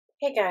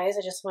Hey guys,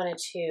 I just wanted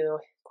to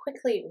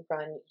quickly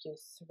run you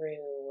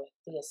through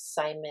the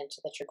assignment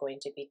that you're going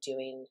to be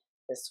doing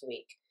this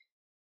week.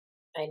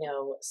 I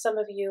know some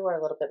of you are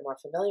a little bit more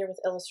familiar with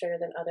Illustrator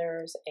than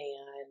others,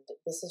 and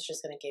this is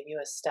just going to give you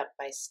a step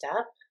by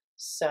step.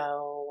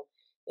 So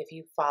if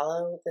you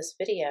follow this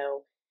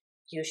video,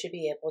 you should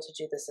be able to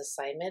do this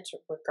assignment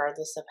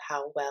regardless of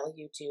how well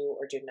you do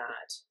or do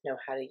not know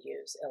how to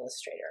use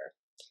Illustrator.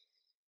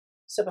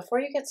 So before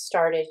you get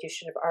started, you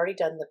should have already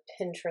done the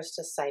Pinterest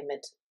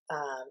assignment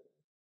um,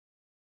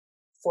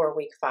 for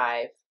week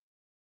 5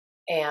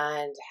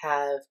 and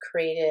have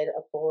created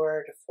a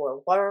board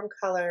for warm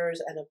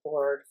colors and a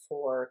board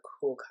for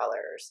cool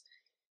colors.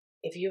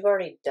 If you've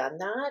already done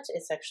that,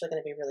 it's actually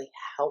going to be really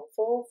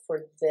helpful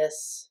for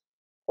this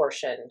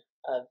portion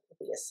of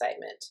the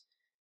assignment.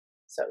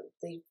 So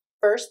the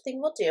first thing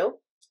we'll do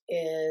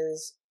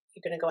is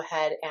you're going to go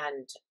ahead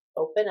and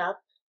open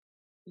up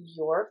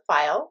your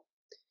file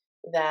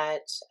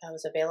that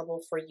was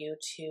available for you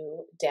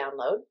to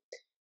download.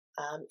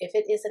 If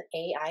it is an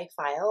AI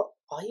file,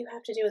 all you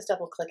have to do is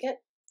double click it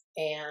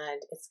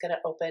and it's going to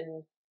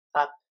open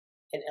up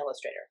in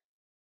Illustrator.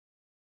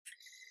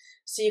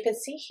 So you can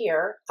see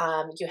here,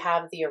 you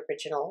have the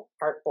original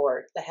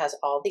artboard that has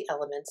all the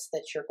elements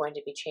that you're going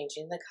to be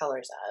changing the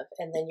colors of.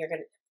 And then you're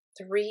going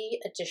to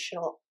 3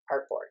 additional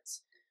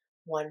artboards,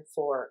 one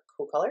for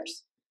cool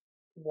colors,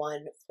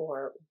 one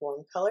for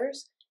warm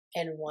colors,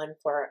 and one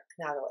for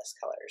Nautilus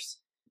colors.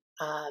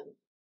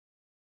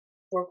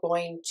 We're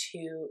going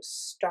to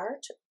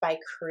start by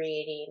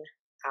creating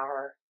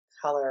our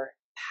color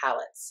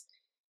palettes.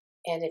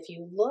 And if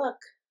you look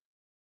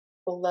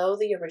below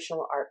the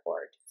original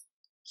artboard,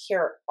 here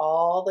are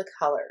all the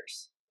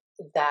colors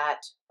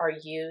that are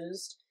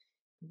used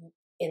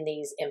in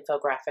these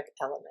infographic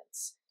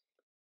elements.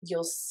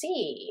 You'll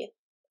see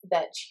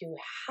that you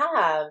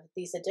have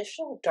these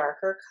additional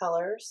darker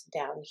colors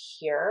down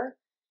here.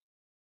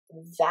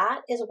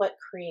 That is what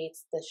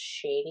creates the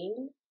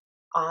shading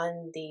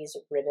on these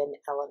ribbon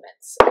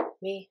elements.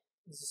 Let me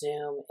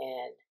zoom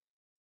in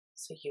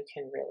so you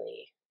can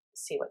really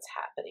see what's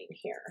happening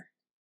here.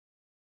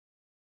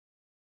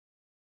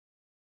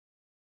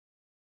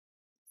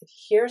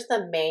 Here's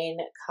the main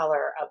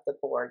color of the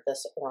board,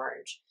 this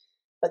orange.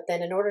 But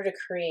then in order to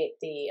create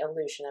the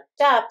illusion of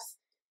depth,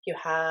 you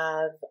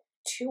have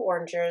 2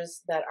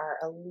 oranges that are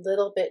a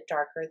little bit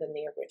darker than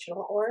the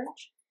original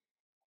orange.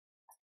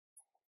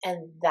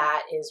 And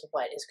that is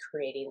what is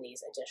creating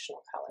these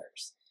additional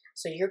colors.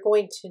 So you're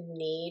going to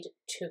need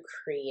to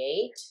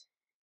create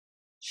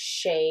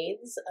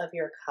shades of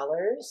your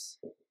colors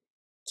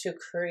to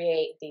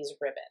create these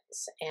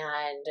ribbons.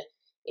 And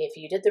if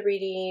you did the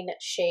reading,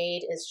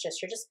 shade is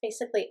just, you're just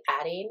basically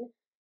adding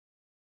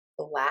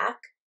black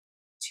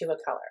to a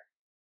color.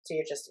 So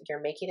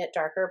you're making it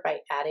darker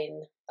by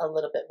adding a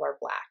little bit more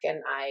black.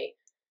 And I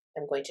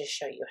am going to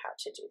show you how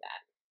to do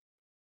that.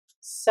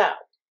 So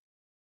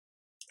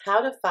how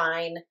to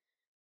find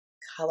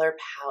color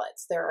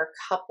palettes. There are a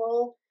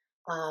couple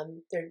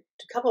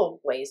of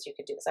ways you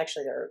could do this.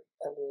 Actually, there are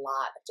a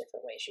lot of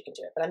different ways you can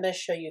do it, but I'm going to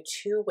show you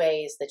 2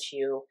 ways that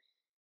you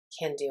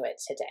can do it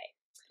today.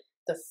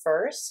 The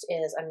first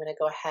is I'm going to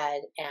go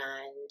ahead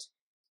and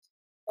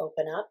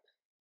open up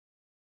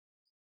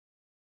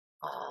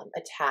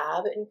a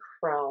tab in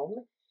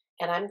Chrome,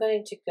 and I'm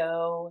going to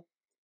go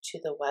to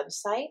the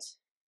website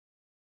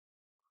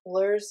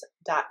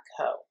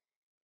coolors.co.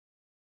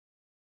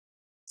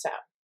 So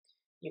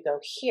you go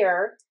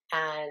here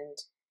and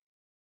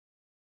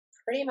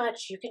pretty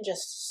much you can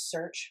just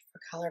search for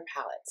color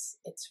palettes.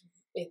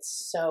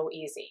 It's so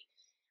easy.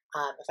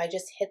 If I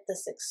just hit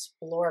this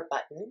explore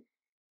button,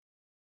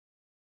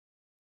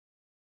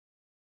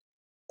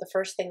 the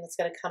first thing that's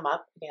going to come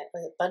up, again,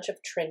 a bunch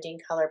of trending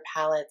color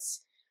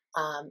palettes.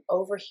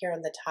 Over here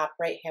in the top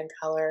right hand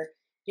color,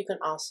 you can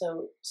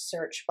also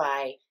search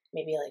by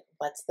maybe like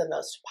what's the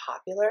most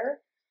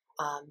popular.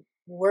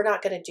 We're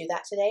not going to do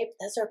that today,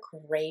 but those are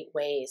great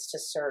ways to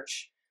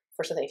search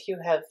for something. If you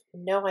have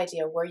no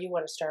idea where you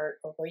want to start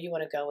or where you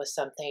want to go with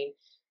something,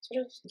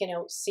 sort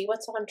of, see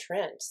what's on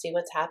trend, see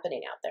what's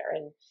happening out there.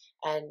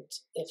 And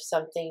if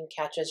something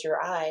catches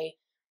your eye,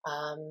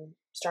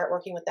 start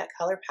working with that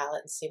color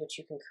palette and see what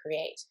you can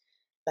create.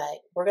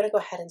 But we're going to go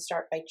ahead and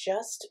start by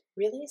just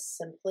really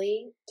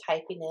simply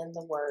typing in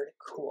the word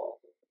cool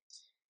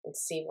and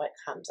see what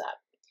comes up.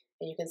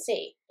 And you can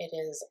see it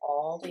is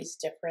all these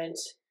different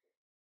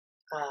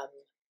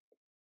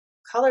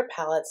color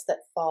palettes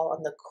that fall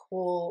on the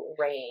cool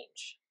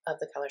range of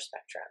the color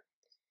spectrum.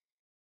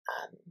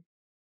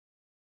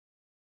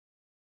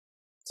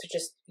 So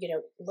just,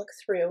 look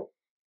through,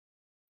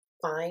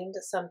 find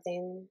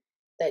something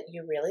that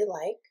you really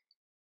like.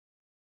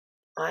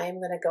 I'm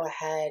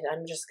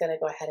just going to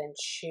go ahead and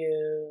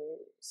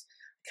choose,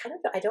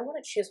 I don't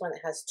want to choose one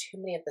that has too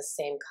many of the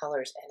same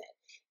colors in it,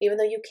 even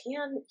though you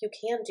can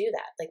do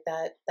that. Like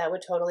that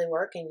would totally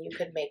work, and you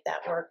could make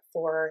that work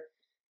for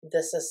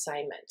this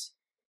assignment.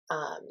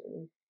 I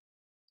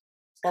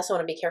also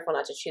want to be careful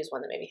not to choose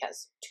one that maybe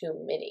has too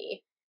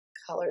many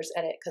colors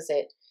in it, because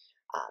it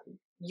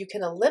You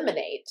can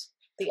eliminate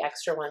the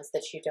extra ones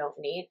that you don't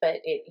need, but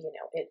it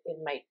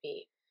might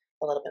be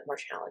a little bit more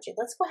challenging.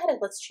 Let's go ahead and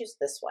let's choose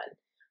this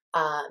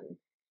one.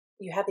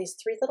 You have these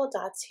three little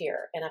dots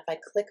here, and if I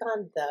click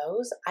on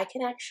those, I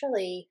can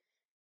actually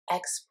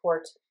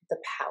export the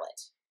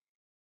palette.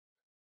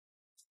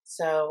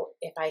 So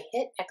if I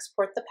hit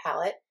export the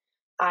palette,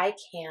 I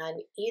can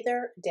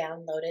either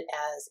download it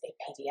as a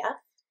PDF,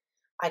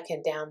 I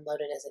can download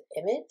it as an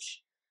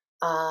image,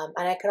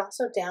 and I could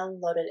also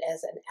download it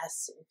as an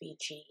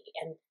SVG,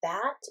 and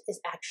that is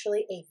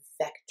actually a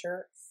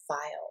vector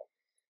file.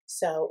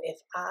 So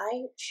if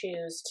I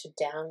choose to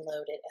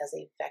download it as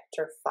a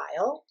vector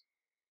file,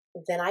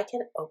 then I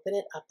can open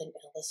it up in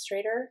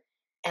Illustrator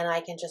and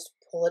I can just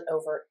pull it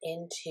over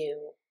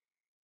into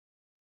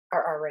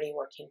our already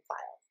working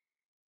file.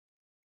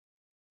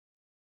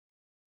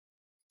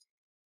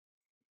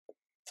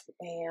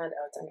 And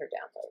oh, it's under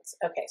downloads.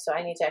 Okay, so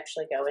I need to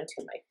actually go into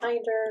my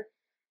Finder.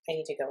 I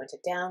need to go into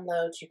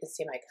downloads. You can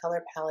see my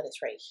color palette is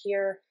right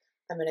here.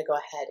 I'm going to go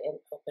ahead and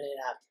open it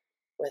up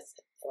with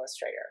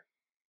Illustrator.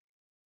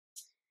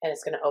 And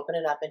it's going to open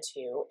it up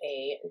into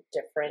a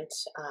different,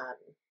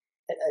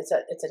 it's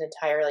an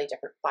entirely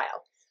different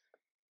file.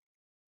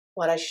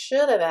 What I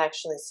should have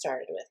actually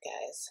started with,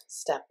 guys,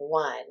 step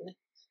one,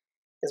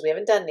 because we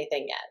haven't done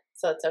anything yet,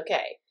 so it's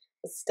okay.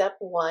 Step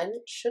one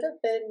should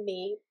have been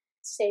me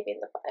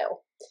saving the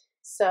file.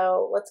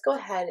 So let's go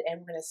ahead and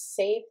we're going to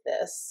save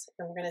this,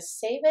 and we're going to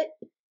save it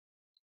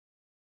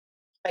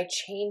by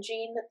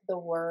changing the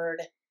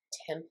word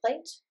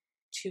template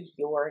to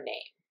your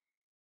name.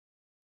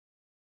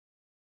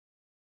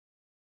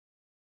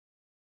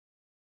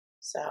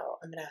 So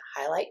I'm going to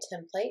highlight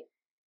template,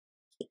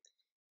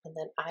 and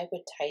then I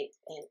would type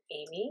in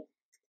Amy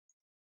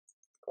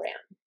Graham,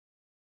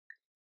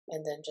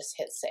 and then just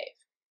hit save.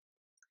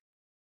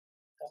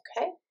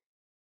 Okay.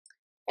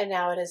 And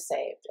now it is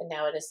saved, and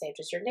now it is saved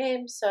as your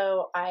name,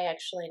 so I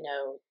actually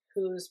know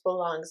whose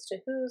belongs to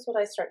whose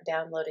when I start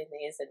downloading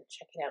these and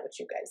checking out what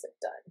you guys have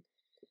done.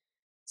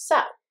 So,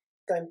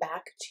 going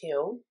back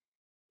to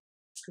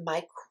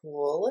my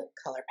cool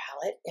color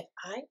palette, if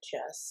I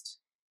just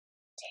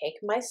take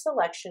my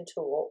selection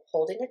tool,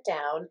 holding it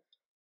down,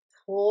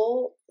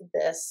 pull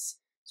this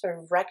sort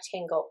of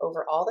rectangle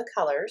over all the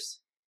colors,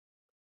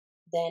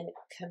 then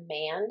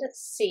Command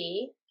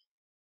C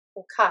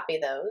will copy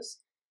those.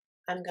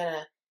 I'm going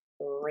to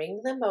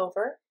bring them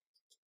over.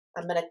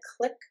 I'm going to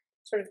click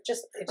sort of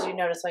just, as you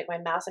notice, like my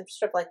mouse, I'm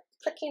sort of like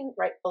clicking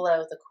right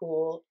below the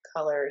cool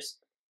colors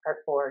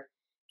artboard,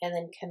 and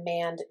then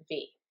Command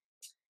V.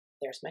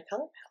 There's my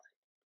color palette.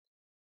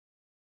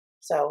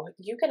 So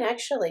you can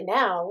actually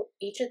now,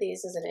 each of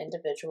these is an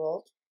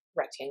individual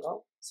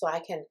rectangle. So I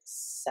can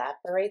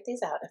separate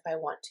these out if I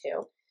want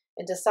to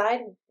and decide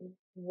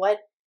what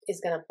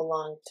is going to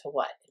belong to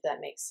what, if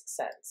that makes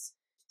sense.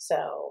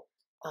 So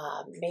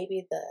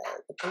maybe the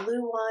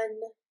blue one,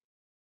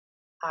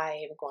 I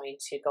am going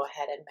to go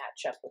ahead and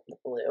match up with the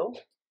blue.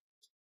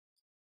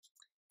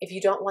 If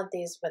you don't want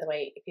these, by the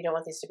way, if you don't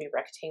want these to be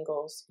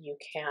rectangles, you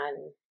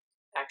can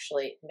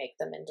actually make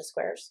them into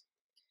squares.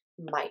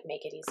 Might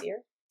make it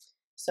easier.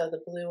 So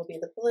the blue will be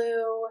the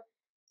blue.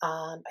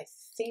 I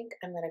think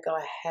I'm going to go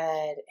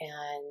ahead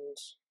and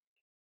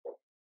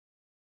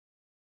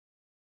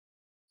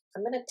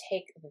I'm going to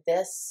take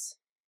this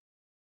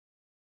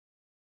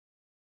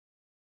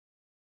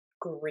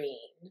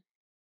green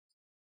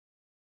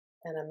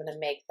and I'm going to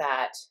make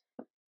that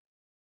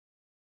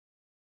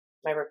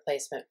my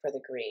replacement for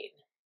the green.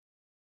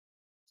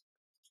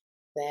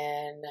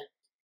 Then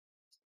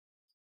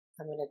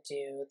I'm going to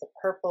do the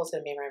purple is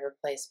going to be my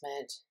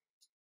replacement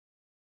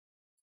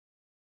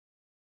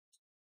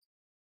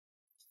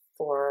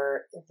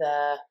for the,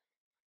 I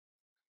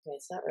mean,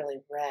 it's not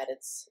really red,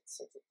 it's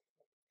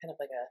kind of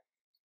like a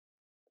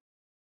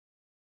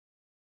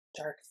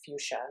dark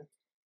fuchsia.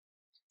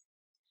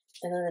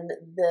 And then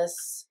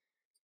this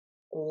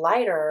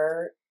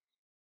lighter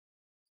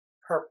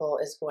purple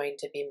is going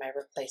to be my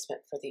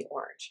replacement for the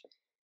orange.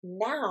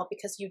 Now,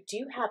 because you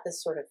do have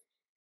this sort of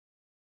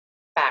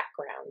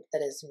background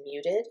that is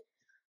muted,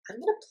 I'm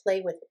going to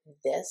play with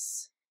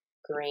this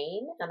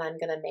green and I'm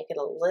going to make it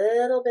a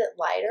little bit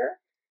lighter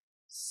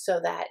so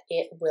that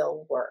it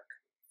will work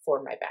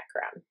for my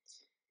background.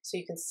 So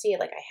you can see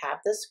like I have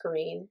this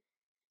green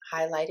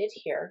highlighted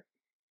here.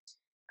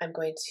 I'm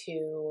going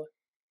to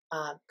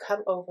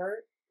come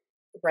over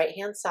right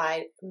hand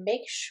side,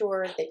 make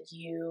sure that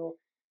you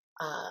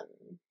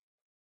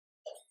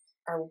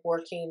are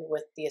working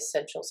with the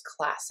Essentials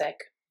Classic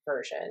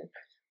version.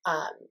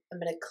 I'm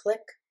going to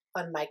click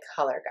on my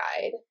color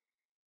guide,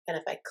 and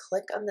if I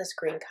click on this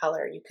green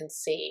color, you can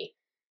see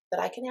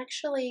that I can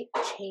actually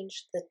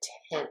change the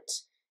tint.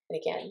 And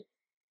again,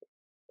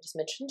 I just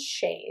mentioned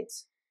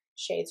shades.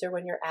 Shades are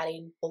when you're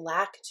adding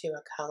black to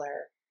a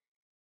color.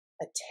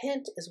 A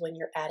tint is when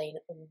you're adding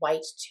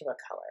white to a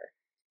color.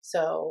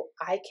 So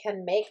I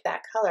can make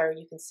that color.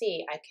 You can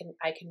see I can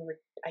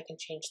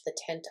change the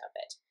tint of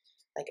it.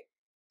 Like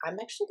I'm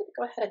actually going to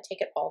go ahead and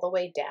take it all the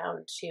way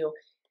down to,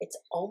 It's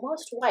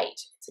almost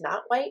white. It's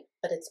not white,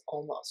 but it's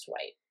almost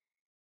white.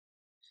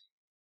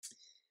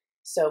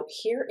 So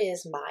here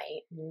is my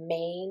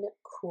main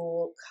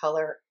cool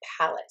color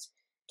palette.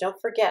 Don't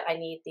forget, I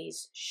need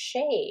these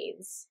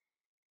shades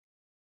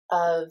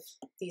of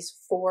these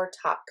 4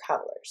 top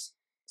colors.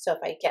 So if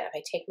I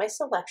take my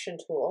selection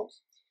tool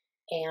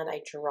and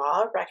I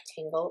draw a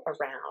rectangle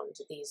around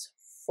these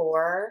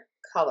 4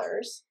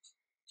 colors,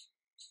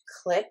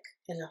 click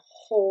and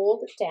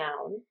hold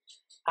down,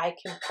 I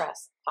can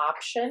press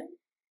Option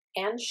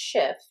and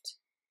Shift.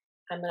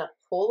 I'm going to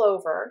pull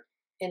over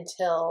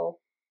until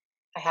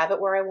I have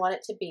it where I want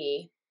it to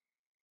be,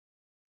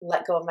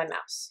 let go of my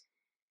mouse.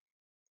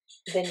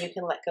 Then you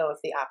can let go of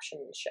the Option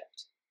and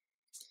Shift.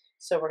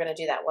 So we're going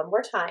to do that one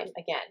more time.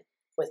 Again,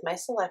 with my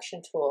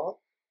selection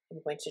tool,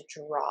 I'm going to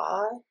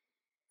draw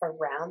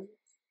around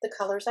the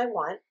colors I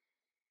want.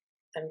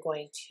 I'm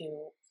going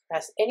to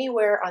press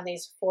anywhere on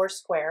these 4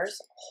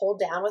 squares, hold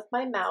down with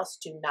my mouse,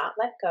 do not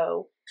let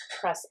go,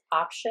 press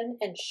Option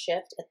and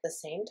Shift at the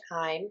same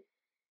time,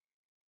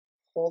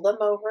 pull them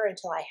over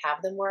until I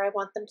have them where I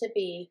want them to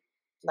be,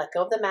 let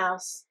go of the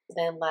mouse,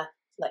 then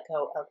let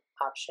go of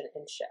Option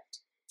and Shift.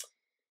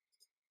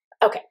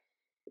 Okay,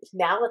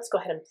 now let's go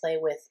ahead and play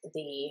with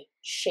the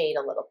shade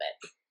a little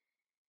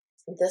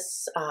bit.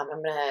 This, I'm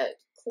going to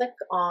click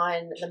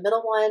on the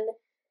middle one,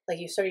 like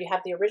you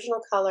have the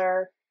original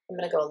color. I'm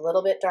going to go a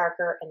little bit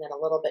darker and then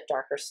a little bit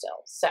darker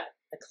still. So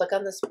I click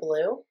on this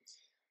blue.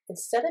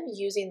 Instead of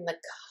using the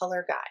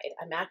color guide,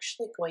 I'm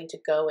actually going to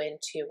go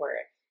into where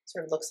it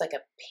sort of looks like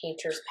a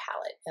painter's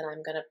palette, and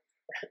I'm going to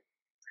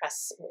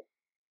press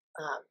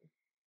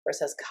where it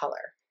says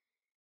color.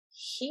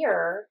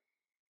 Here,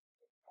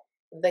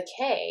 the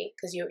K,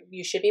 because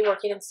you should be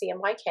working in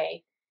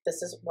CMYK,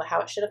 this is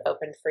how it should have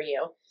opened for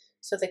you.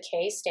 So the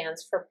K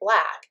stands for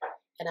black,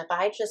 and if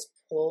I just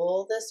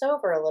pull this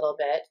over a little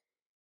bit,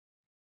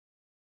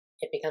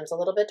 it becomes a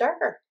little bit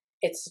darker.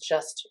 It's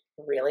just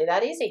really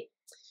that easy.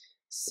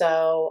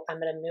 So I'm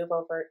going to move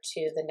over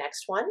to the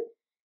next one,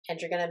 and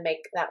you're going to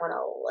make that one a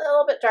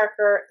little bit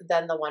darker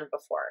than the one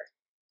before.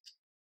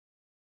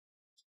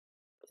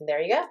 And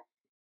there you go.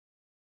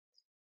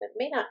 It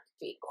may not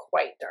be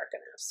quite dark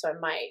enough, so I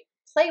might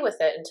play with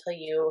it until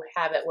you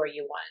have it where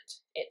you want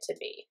it to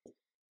be.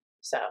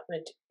 So I'm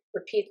going to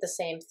repeat the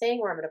same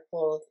thing where I'm going to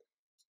pull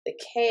the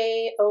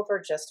K over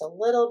just a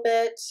little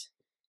bit,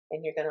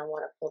 and you're going to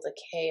want to pull the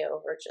K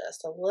over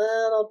just a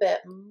little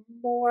bit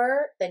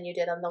more than you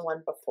did on the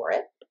one before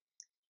it.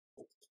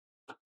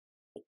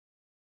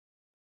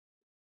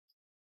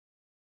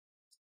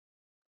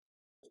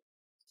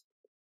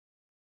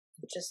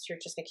 You're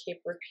just going to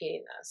keep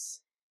repeating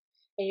this.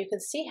 And you can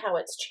see how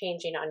it's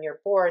changing on your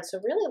board. So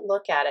really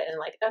look at it and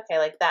like, okay,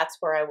 like that's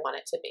where I want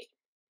it to be.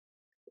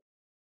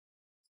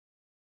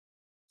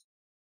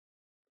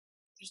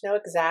 There's no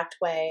exact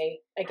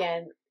way.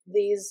 Again,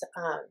 these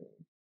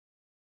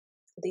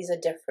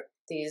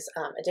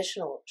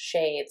additional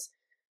shades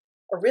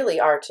really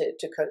are to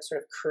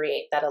sort of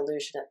create that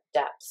illusion of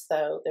depth.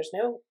 So there's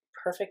no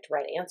perfect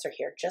right answer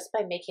here. Just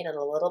by making it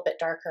a little bit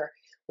darker,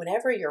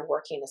 whenever you're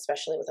working,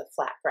 especially with a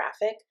flat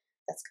graphic,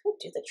 that's going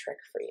to do the trick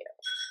for you.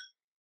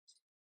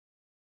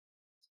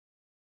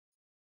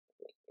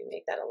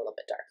 Make that a little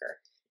bit darker.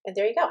 And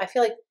there you go. I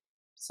feel like,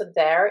 so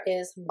there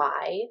is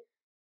my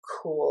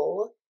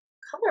cool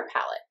color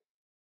palette.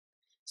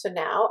 So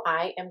now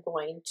I am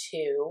going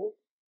to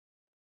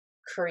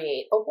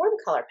create a warm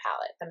color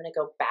palette. I'm going to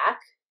go back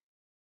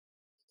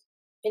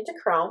into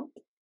Chrome.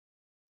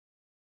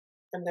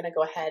 I'm going to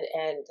go ahead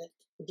and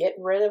get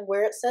rid of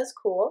where it says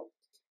cool,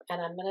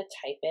 and I'm going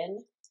to type in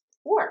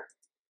warm.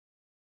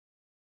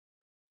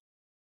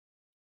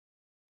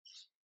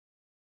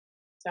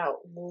 So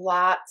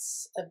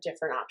lots of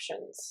different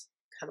options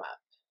come up.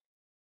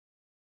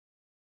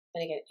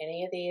 And again,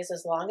 any of these,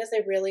 as long as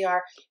they really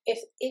are,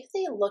 if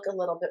they look a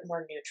little bit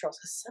more neutral,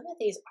 because some of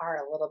these are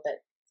a little bit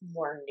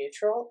more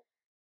neutral,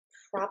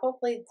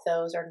 probably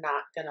those are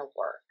not going to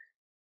work.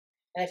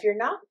 And if you're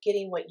not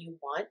getting what you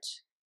want,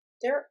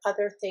 there are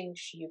other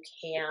things you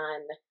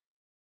can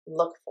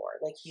look for.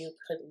 Like you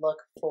could look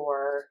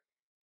for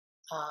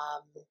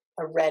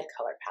a red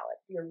color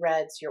palette, your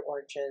reds, your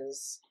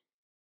oranges,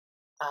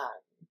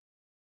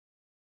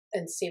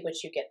 and see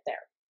what you get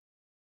there.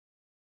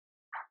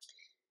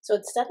 So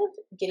instead of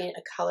getting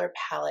a color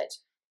palette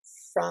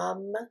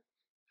from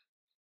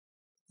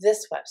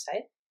this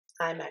website,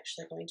 I'm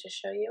actually going to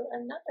show you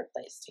another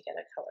place to get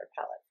a color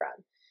palette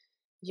from.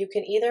 You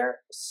can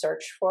either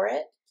search for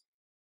it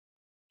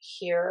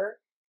here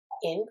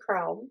in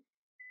Chrome,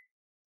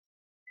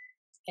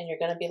 and you're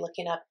going to be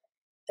looking up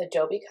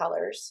Adobe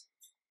Colors,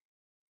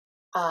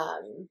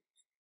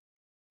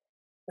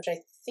 which I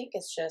think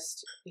is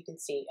just, you can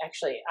see,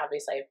 actually,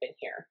 obviously I've been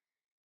here.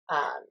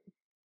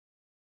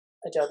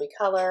 Adobe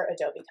Color.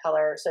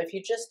 So if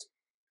you just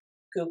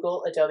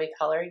Google Adobe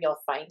Color, you'll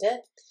find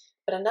it.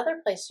 But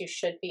another place you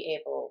should be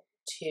able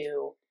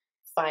to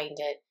find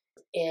it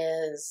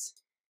is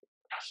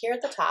here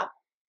at the top.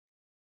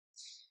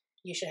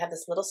 You should have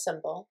this little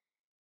symbol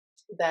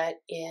that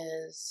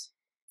is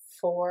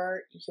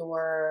for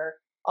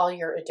all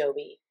your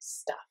Adobe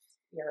stuff,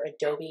 your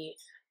Adobe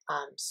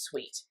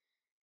suite.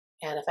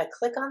 And if I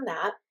click on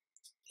that,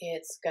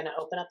 it's going to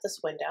open up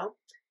this window.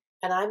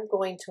 And I'm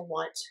going to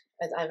want,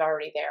 as I'm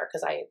already there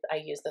because I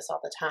use this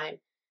all the time,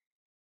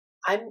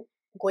 I'm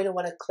going to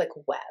want to click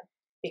web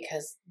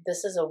because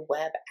this is a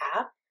web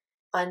app,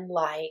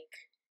 unlike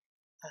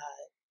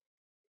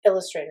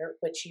Illustrator,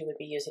 which you would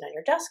be using on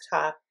your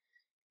desktop.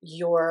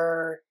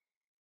 Your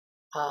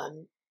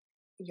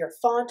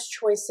font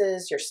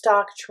choices, your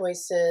stock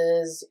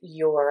choices,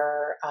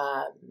 your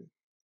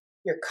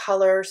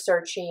color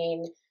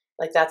searching,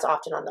 like that's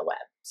often on the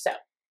web. So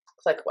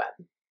click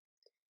web.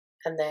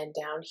 And then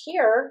down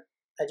here,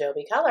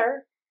 Adobe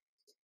Color,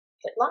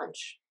 hit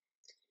launch.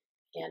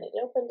 And it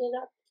opened it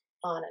up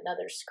on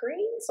another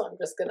screen. So I'm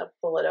just going to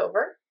pull it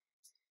over.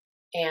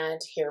 And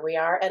here we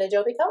are at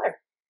Adobe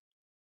Color.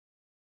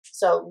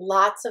 So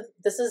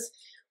this is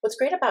what's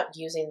great about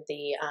using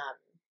the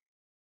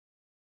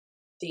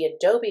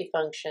Adobe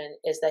function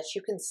is that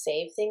you can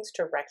save things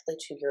directly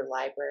to your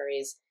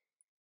libraries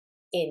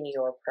in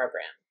your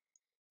program.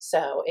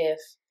 So if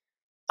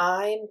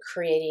I'm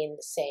creating,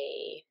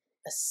 say,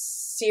 a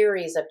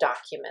series of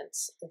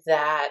documents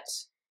that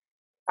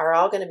are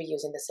all going to be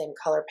using the same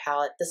color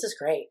palette, this is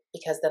great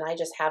because then I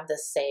just have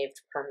this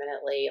saved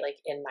permanently, like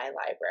in my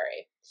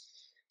library.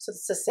 So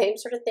it's the same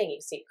sort of thing.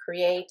 You see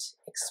create,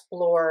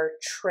 explore,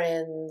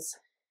 trends,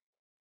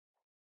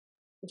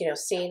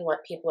 seeing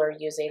what people are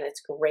using.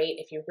 It's great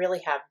if you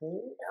really have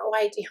no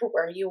idea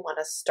where you want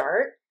to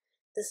start.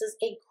 This is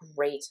a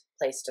great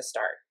place to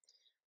start.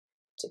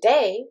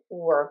 Today,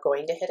 we're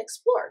going to hit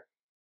explore.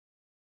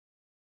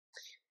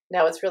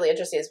 Now, what's really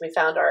interesting is we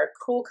found our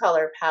cool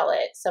color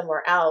palette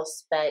somewhere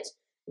else, but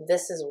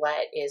this is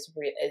what is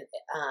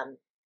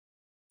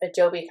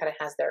Adobe kind of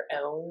has their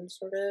own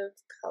sort of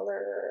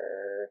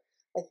color.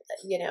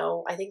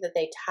 I think that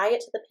they tie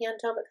it to the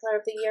Pantone color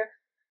of the year.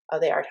 Oh,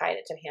 they are tying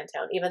it to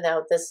Pantone, even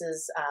though this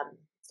is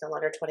no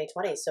longer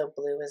 2020, so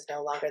blue is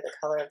no longer the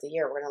color of the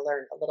year. We're going to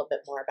learn a little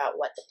bit more about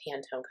what the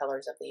Pantone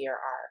colors of the year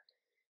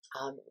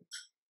are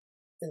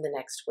in the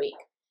next week.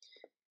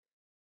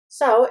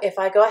 So if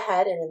I go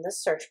ahead and in the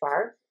search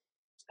bar,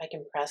 I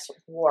can press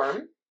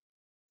warm,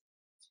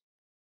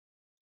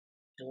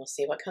 and we'll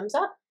see what comes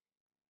up.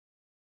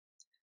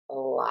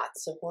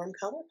 Lots of warm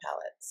color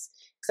palettes,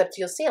 except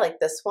you'll see like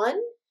this one,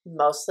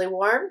 mostly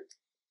warm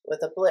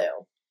with a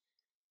blue.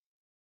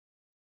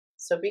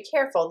 So be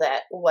careful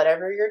that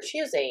whatever you're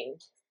choosing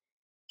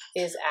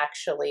is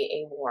actually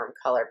a warm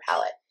color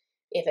palette.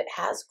 If it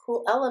has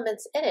cool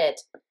elements in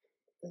it,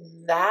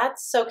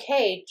 that's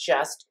okay,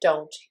 just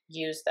don't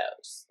use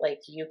those. Like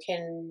you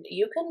can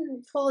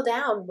pull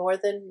down more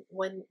than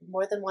one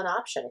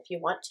option if you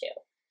want to.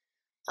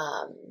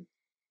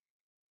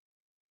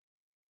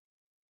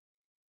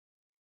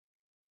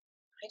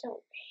 I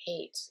don't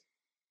hate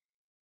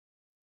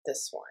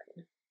this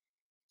one.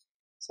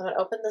 So I'm going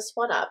to open this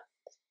one up.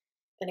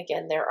 And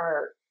again, there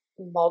are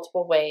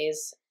multiple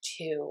ways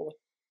to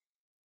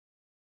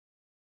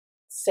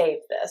save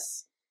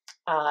this.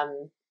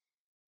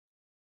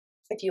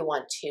 If you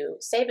want to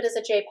save it as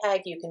a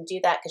JPEG, you can do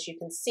that because you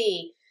can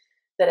see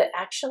that it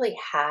actually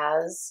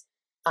has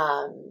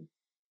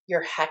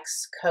your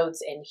hex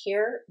codes in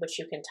here, which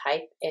you can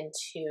type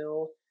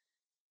into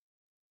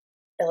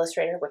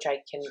Illustrator, which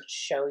I can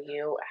show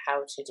you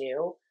how to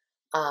do.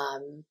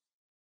 And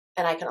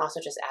I can also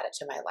just add it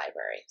to my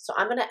library. So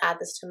I'm going to add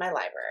this to my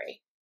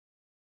library,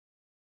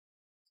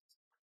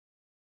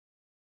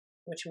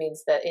 which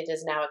means that it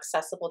is now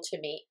accessible to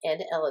me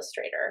in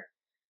Illustrator.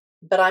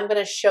 But I'm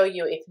going to show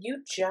you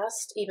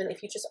even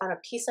if you just on a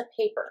piece of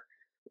paper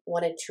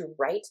wanted to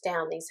write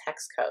down these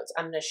hex codes,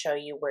 I'm going to show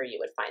you where you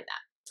would find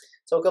that.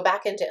 So we'll go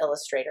back into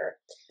Illustrator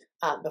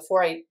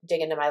before I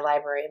dig into my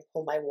library and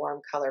pull my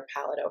warm color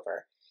palette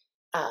over.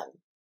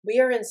 We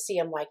are in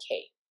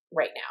CMYK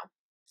right now.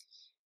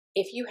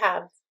 If you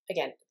have,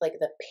 again, like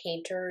the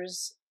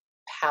painter's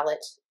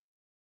palette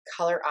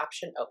color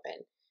option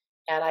open,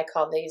 and I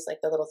call these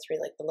like the little three,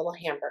 like the little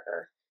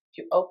hamburger.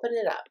 If you open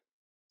it up,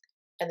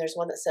 and there's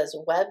one that says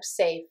Web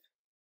Safe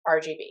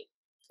RGB,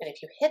 and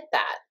if you hit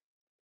that,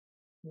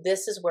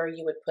 this is where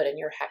you would put in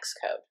your hex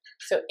code.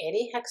 So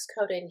any hex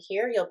code in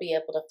here, you'll be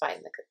able to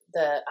find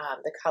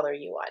the color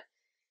you want.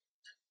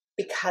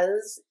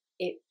 Because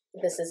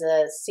this is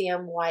a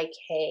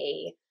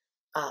CMYK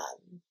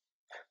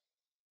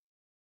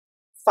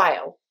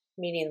file,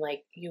 meaning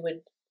like you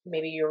would,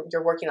 maybe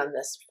you're working on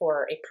this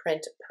for a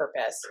print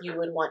purpose, you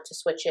would want to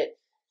switch it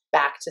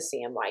back to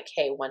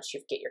CMYK once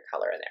you get your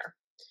color in there.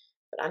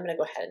 But I'm going to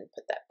go ahead and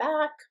put that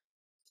back,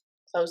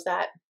 close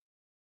that.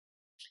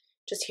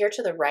 Just here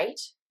to the right,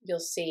 you'll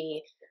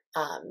see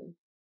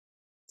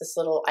this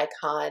little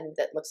icon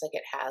that looks like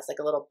it has like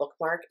a little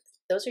bookmark.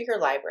 Those are your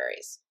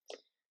libraries.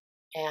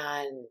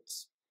 And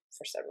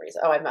for some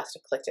reason, oh, I must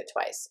have clicked it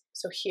twice.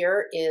 So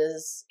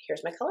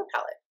here's my color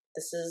palette.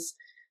 This is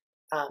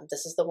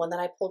the one that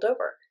I pulled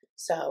over.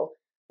 So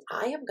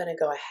I am going to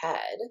go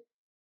ahead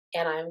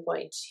and I'm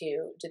going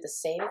to do the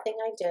same thing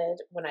I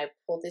did when I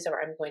pulled these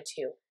over. I'm going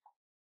to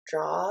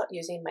draw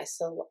using my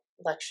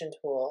selection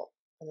tool.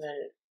 I'm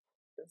going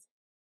to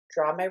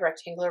draw my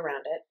rectangle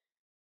around it,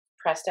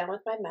 press down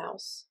with my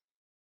mouse,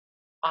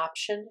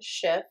 Option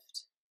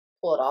Shift,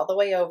 pull it all the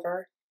way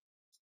over,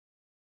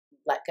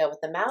 let go with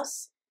the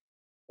mouse,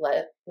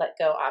 let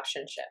go,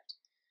 Option Shift.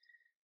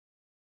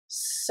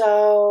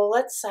 So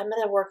I'm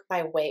going to work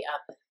my way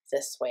up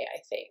this way, I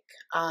think.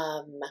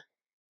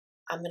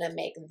 I'm going to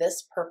make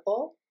this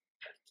purple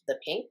the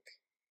pink.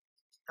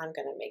 I'm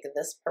going to make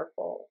this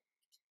purple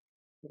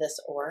this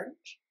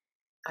orange.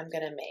 I'm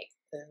going to make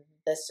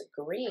this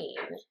green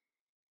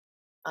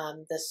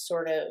this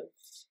sort of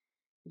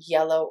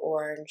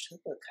yellow-orange,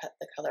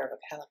 the color of a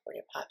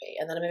California poppy.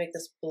 And then I'm going to make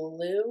this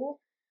blue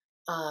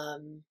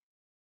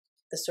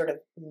this sort of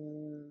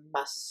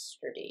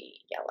mustardy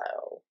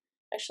yellow.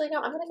 Actually, no,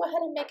 I'm going to go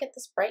ahead and make it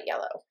this bright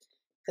yellow,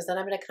 because then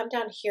I'm going to come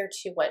down here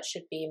to what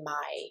should be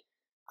my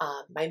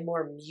my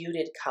more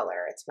muted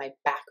color. It's my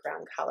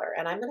background color.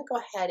 And I'm going to go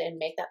ahead and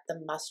make that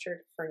the mustard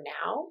for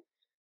now.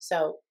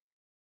 So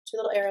 2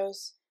 little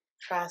arrows,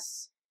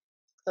 cross,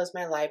 close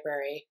my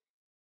library,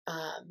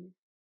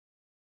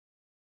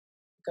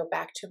 go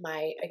back to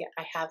again,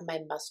 I have my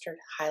mustard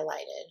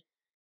highlighted.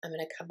 I'm going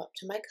to come up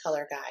to my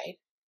color guide.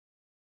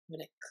 I'm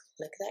going to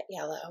click that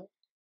yellow,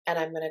 and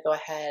I'm going to go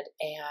ahead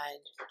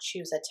and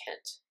choose a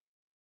tint.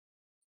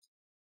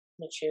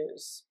 I'm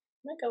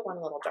going to go one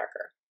a little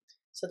darker.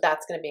 So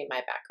that's going to be my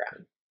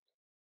background.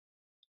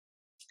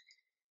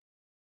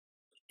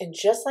 And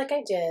just like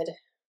I did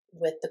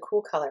with the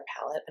Cool Color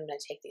palette, I'm going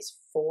to take these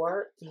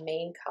 4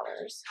 main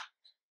colors.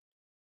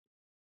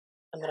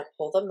 I'm going to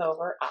pull them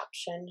over,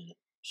 Option,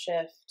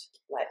 Shift,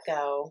 let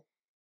go,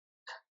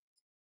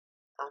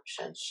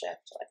 Option,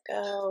 Shift, let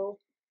go.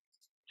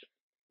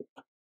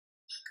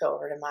 Go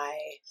over to my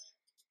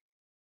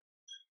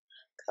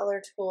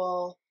color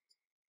tool,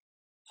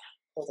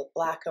 pull the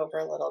black over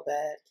a little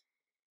bit,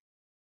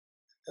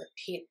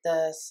 repeat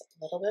this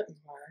a little bit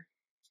more.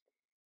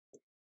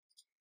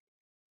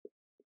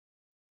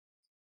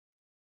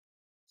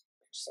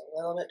 Just a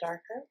little bit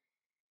darker.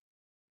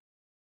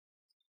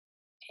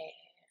 And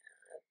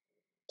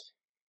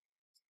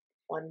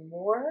one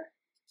more.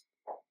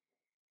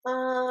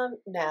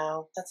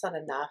 No, that's not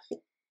enough. I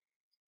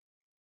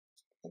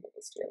think it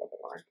needs to be a little bit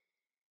more.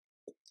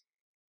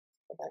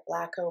 Put my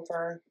black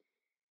over.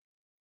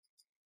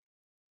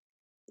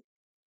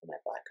 Put my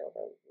black over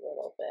a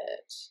little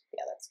bit.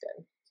 Yeah, that's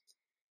good.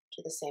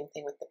 Do the same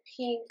thing with the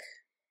pink.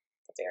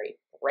 A very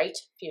bright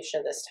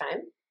fuchsia this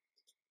time.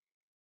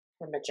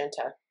 Or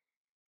magenta.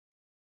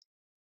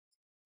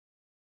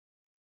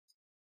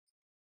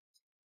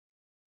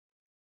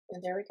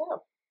 And there we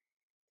go.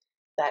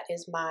 That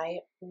is my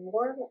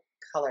warm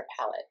color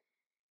palette.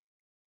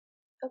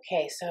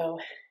 Okay, so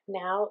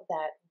now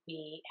that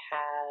we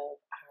have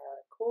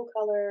our cool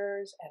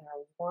colors and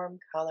our warm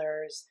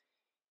colors,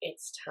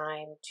 it's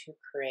time to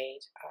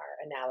create our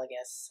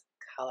analogous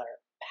color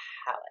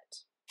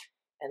palette.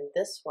 And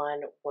this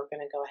one we're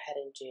going to go ahead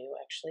and do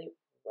actually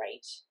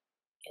right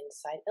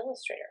inside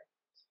Illustrator.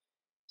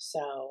 So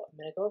I'm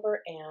going to go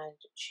over and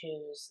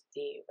choose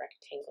the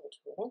rectangle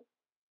tool.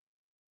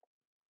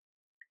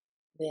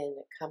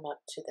 Then come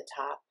up to the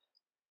top.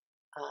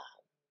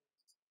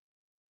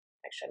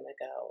 Actually, I'm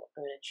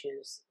going to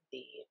choose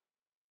the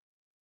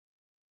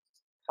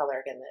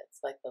color again that's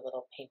like the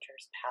little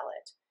painter's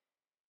palette.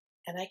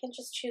 And I can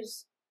just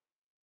choose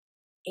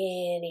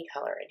any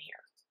color in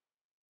here.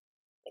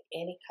 Like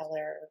any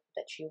color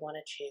that you want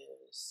to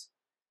choose.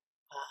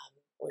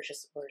 We're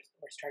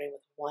starting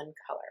with one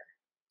color.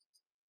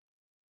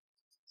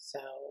 So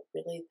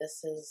really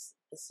this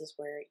is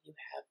where you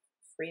have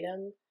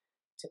freedom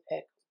to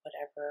pick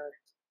whatever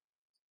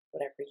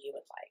you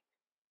would like.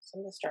 So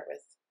I'm going to start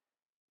with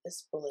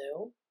this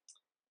blue.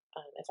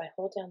 If I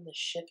hold down the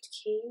Shift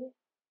key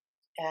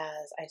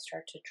as I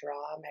start to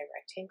draw my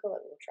rectangle,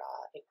 it will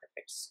draw a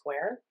perfect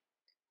square.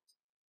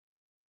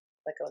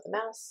 Let go of the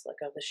mouse, let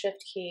go of the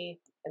Shift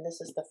key, and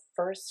this is the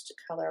first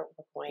color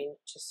we're going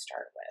to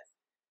start with.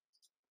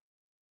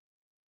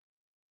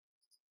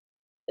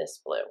 This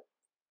blue.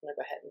 I'm going to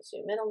go ahead and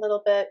zoom in a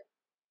little bit.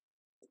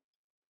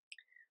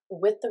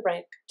 With the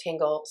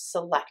rectangle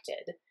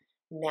selected,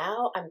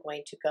 now I'm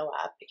going to go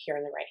up here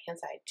on the right-hand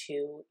side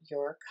to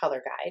your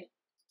color guide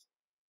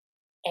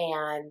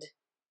and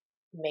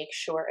make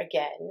sure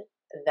again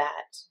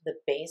that the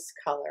base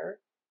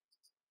color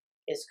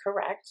is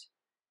correct.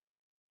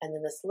 And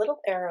then this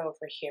little arrow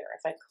over here,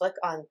 if I click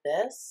on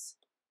this,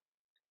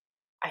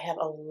 I have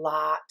a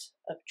lot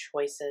of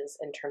choices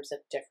in terms of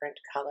different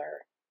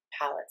color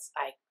palettes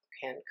I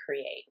can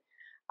create.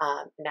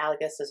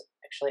 Analogous is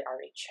actually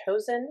already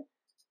chosen.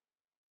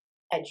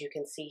 And you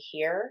can see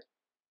here,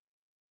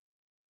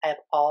 I have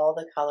all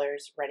the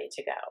colors ready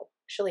to go.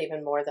 Actually,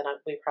 even more than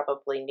we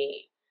probably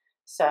need.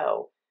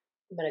 So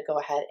I'm going to go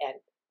ahead and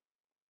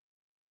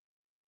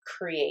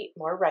create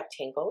more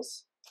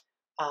rectangles.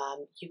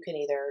 You can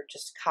either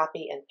just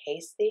copy and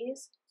paste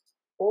these,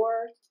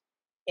 or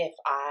if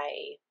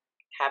I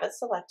have it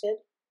selected,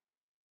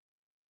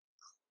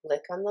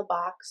 click on the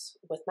box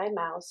with my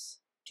mouse,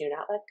 do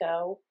not let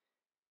go,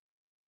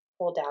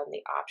 hold down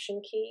the Option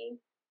key,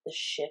 the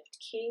Shift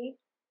key,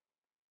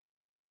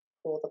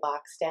 pull the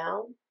box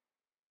down,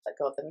 let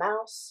go of the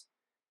mouse,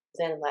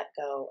 then let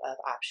go of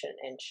Option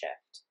and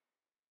Shift.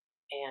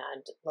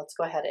 And let's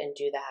go ahead and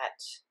do that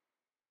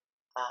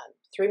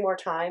 3 more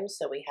times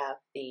so we have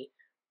the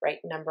right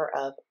number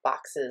of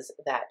boxes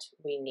that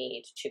we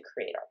need to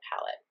create our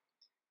palette.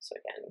 So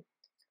again,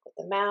 with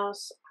the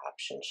mouse,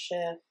 Option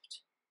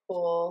Shift,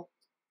 pull,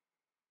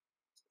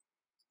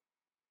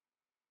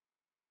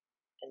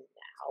 and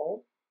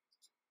now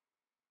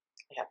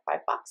I have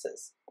 5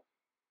 boxes.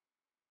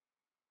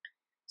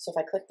 So if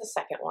I click the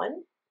second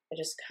one, I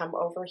just come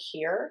over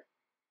here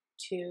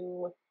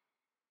to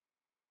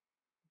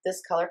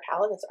this color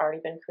palette that's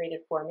already been created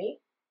for me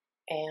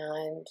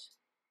and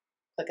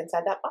click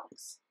inside that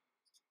box.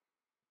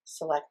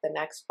 Select the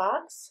next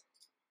box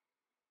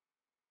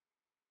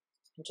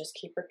and just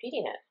keep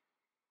repeating it.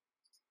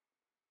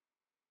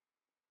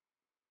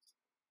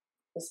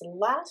 This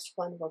last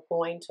one we're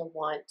going to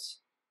want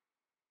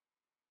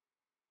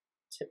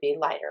to be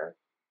lighter.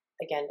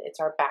 Again, it's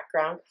our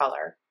background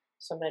color.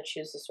 So I'm going to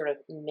choose this sort of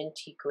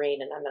minty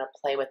green and I'm going to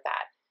play with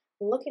that.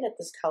 Looking at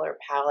this color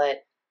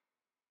palette,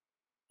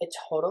 it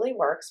totally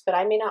works, but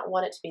I may not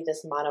want it to be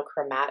this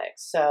monochromatic.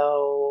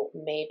 So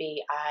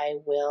maybe I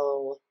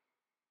will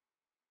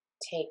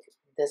take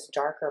this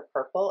darker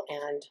purple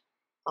and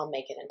I'll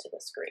make it into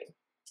this green.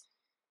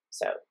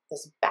 So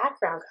this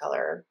background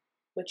color,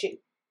 which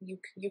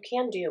you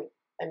can do,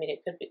 I mean,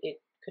 it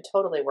could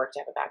totally work to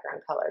have a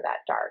background color that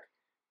dark.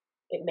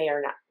 It may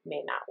or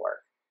may not work.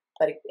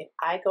 But if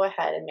I go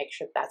ahead and make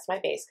sure that's my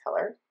base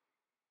color,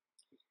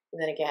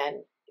 and then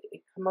again,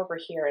 come over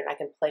here and I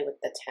can play with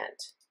the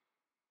tint.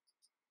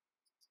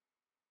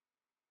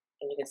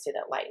 And you can see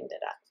that lightened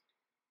it up.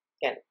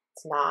 Again,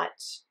 it's not,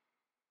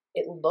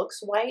 it looks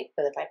white,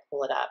 but if I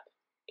pull it up,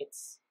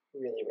 it's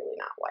really, really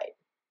not white.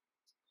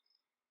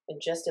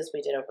 And just as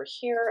we did over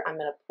here, I'm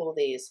going to pull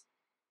these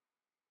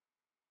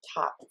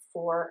top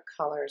 4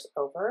 colors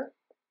over.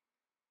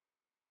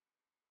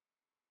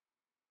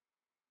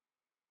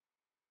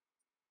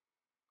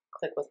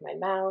 Click with my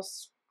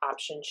mouse,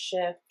 Option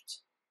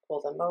Shift,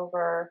 pull them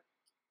over.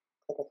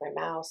 Click with my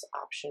mouse,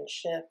 Option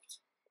Shift,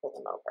 pull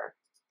them over.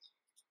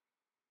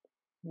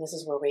 And this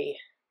is where we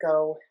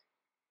go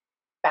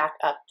back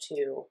up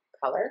to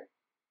color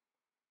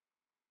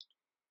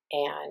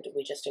and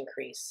we just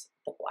increase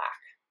the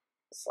black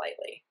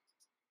slightly.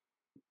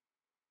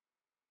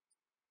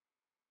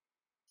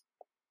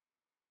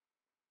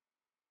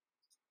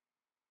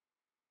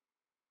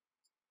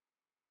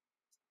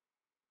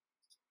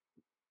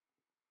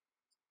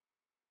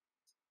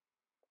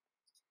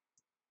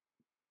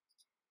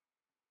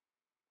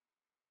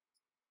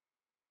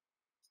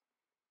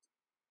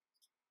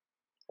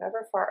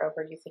 However far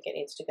over you think it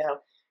needs to go,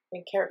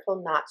 be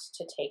careful not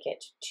to take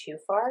it too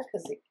far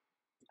because,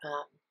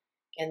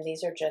 and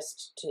these are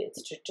just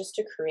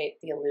to create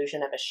the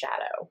illusion of a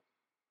shadow.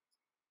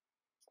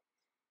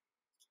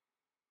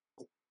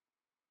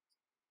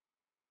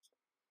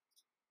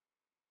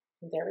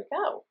 And there we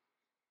go.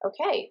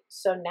 Okay,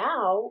 so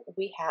now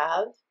we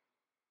have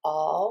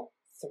all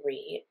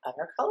 3 of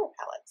our color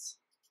palettes.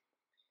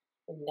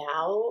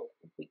 Now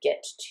we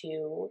get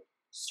to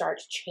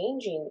start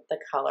changing the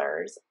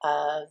colors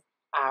of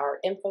our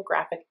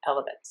infographic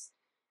elements.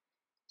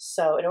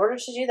 So in order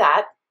to do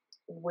that,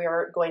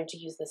 we're going to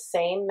use the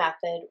same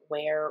method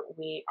where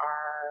we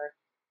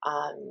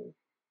are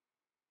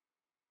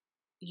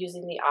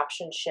using the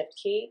Option Shift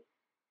key.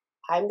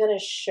 I'm going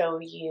to show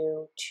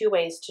you 2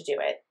 ways to do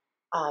it.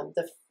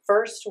 The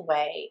first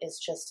way is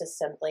just to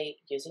simply,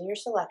 using your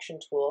selection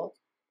tool,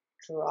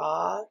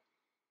 draw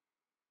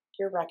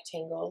your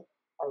rectangle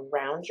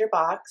around your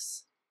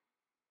box,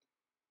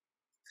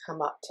 come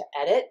up to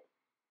Edit,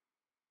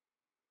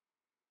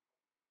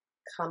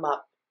 come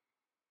up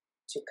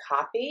to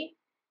Copy.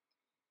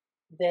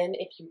 Then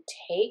if you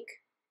take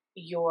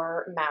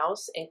your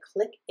mouse and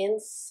click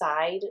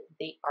inside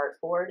the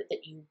artboard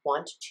that you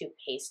want to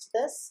paste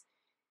this,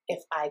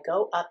 if I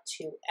go up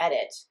to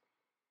Edit,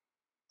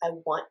 I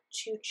want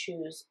to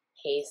choose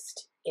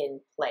Paste in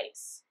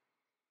Place.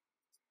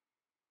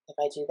 If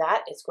I do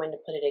that, it's going to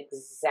put it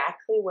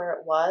exactly where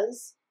it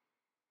was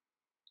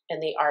in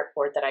the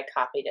artboard that I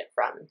copied it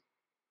from.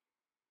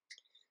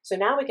 So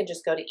now we can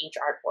just go to each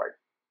artboard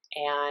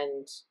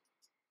and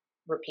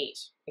repeat.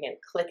 Again,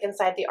 click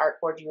inside the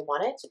artboard you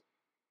want it,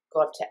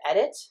 go up to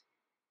Edit,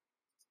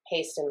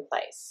 Paste in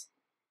Place.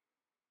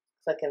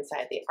 Click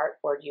inside the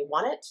artboard you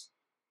want it,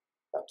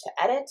 go up to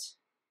Edit,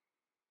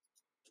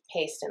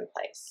 Paste in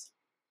Place.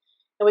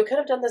 And we could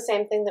have done the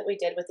same thing that we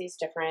did with these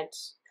different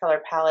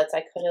color palettes.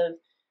 I could have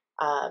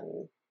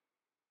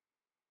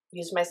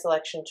used my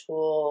selection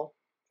tool,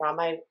 draw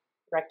my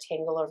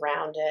rectangle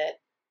around it,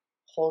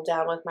 hold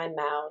down with my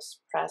mouse,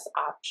 press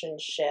Option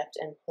Shift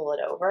and pull it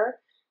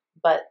over.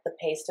 But the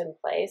Paste in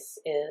Place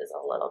is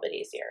a little bit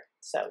easier.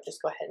 So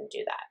just go ahead and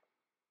do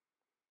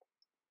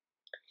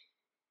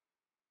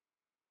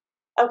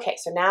that. Okay,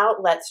 so now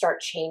let's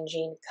start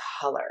changing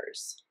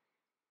colors.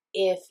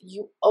 If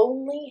you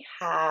only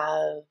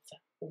have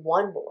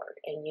one board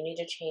and you need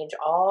to change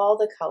all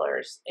the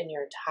colors in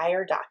your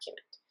entire document,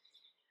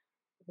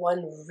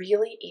 one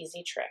really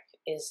easy trick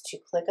is to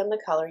click on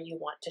the color you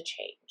want to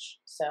change.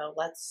 So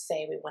let's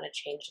say we want to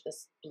change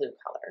this blue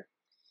color.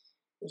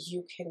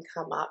 You can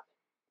come up,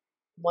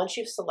 once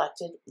you've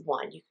selected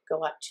one, you can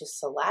go up to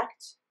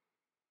Select,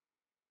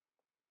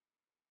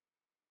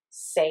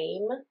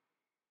 Same,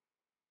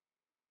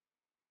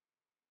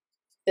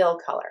 Fill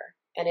Color,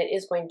 and it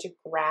is going to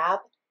grab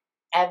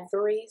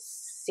every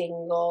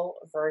single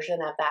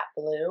version of that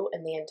blue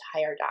in the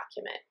entire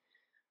document.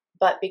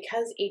 But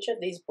because each of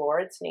these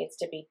boards needs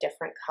to be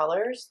different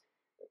colors,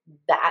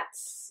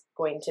 that's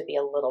going to be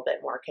a little bit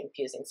more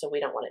confusing, so we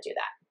don't want to do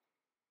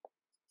that.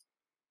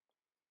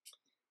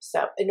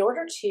 So in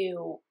order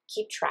to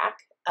keep track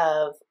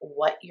of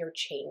what you're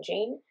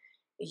changing,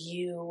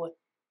 you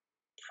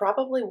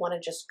probably want to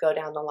just go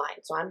down the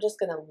line. So I'm just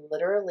going to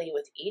literally,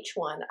 with each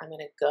one, I'm going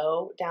to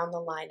go down the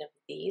line of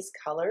these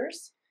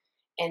colors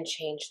and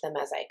change them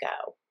as I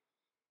go.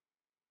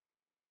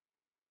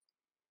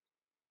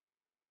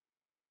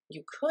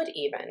 You could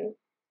even,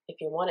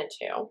 if you wanted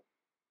to,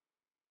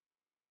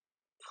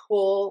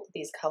 pull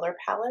these color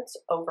palettes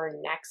over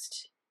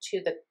next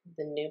to the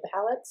new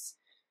palettes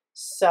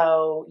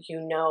so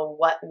you know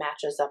what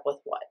matches up with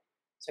what.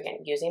 So again,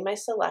 using my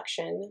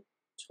selection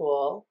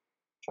tool,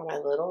 draw my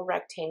little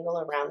rectangle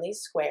around these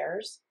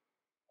squares,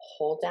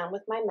 hold down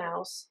with my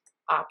mouse,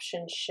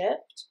 Option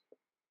Shift,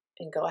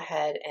 and go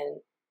ahead and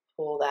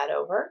pull that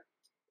over.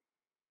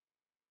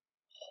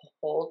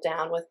 Hold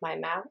down with my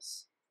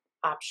mouse,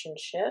 Option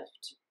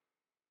Shift,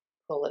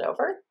 pull it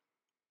over.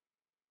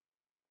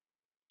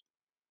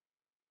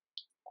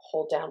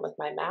 Hold down with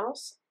my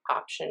mouse,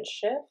 Option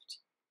Shift,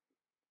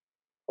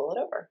 pull it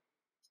over.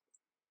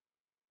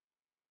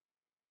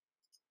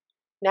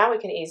 Now we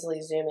can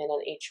easily zoom in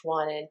on each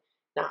one and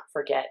not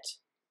forget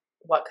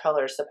what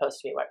color is supposed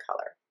to be what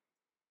color.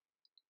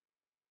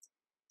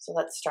 So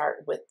let's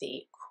start with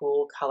the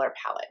cool color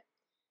palette.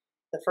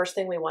 The first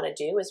thing we want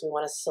to do is we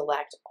want to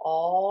select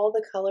all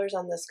the colors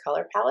on this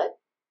color palette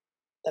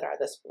that are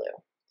this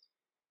blue.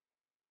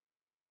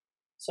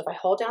 So if I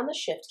hold down the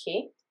Shift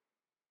key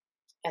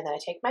and then I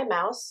take my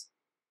mouse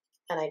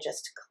and I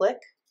just click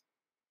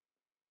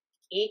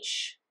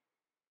each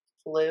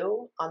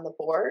blue on the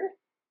board,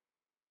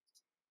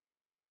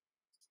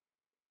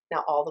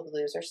 now all the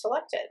blues are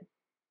selected.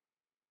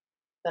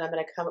 Then I'm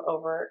going to come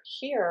over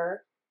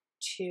here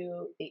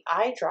to the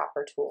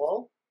eyedropper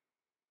tool,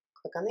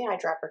 click on the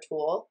eyedropper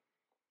tool,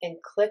 and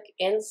click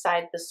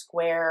inside the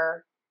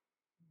square.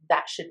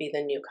 That should be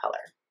the new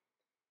color.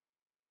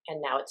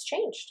 And now it's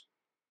changed.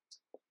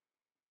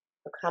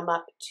 So come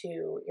up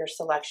to your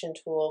selection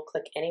tool,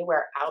 click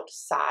anywhere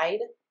outside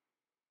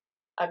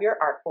of your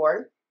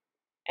artboard,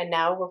 and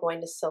now we're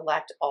going to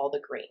select all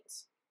the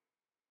greens.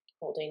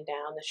 Holding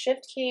down the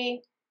Shift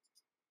key,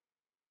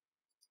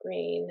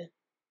 green,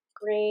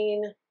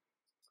 green,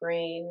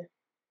 green,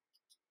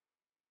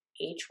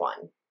 each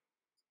one.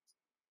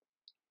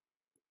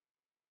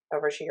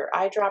 Over to your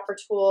eyedropper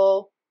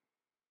tool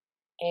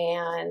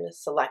and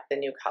select the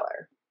new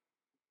color.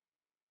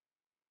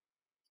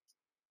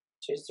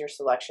 Choose your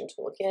selection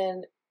tool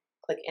again,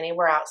 click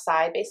anywhere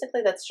outside.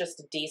 Basically, that's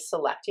just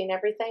deselecting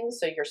everything,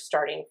 so you're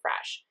starting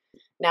fresh.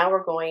 Now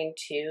we're going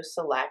to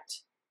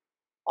select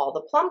all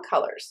the plum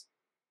colors.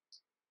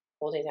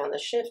 Holding down the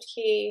Shift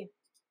key,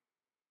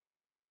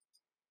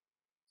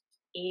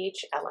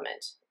 each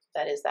element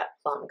that is that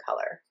plum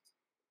color.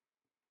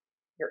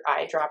 Your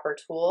eyedropper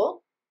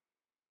tool,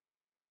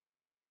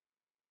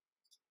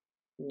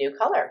 new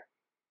color.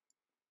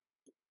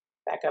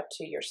 Back up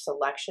to your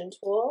selection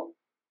tool,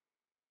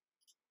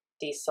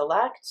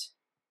 deselect,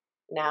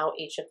 now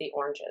each of the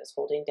oranges.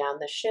 Holding down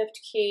the Shift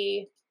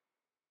key,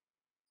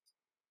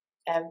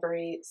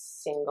 every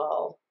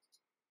single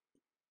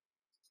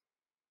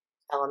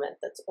element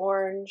that's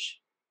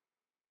orange,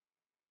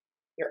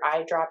 your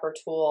eyedropper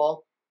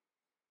tool,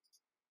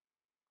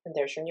 and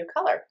there's your new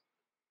color.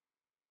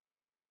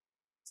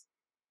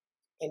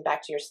 And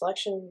back to your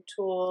selection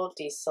tool,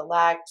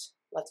 deselect.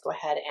 Let's go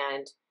ahead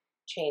and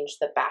change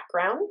the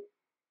background,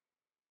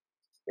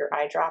 your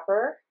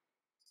eyedropper,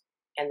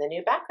 and the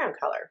new background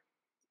color.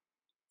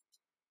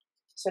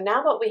 So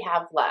now what we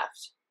have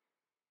left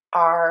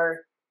are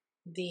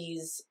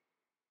these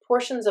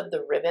portions of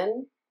the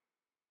ribbon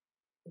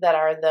that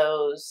are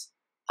those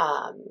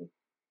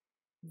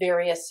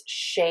various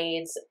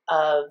shades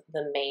of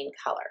the main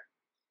color.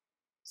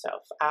 So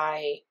if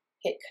I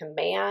hit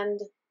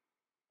Command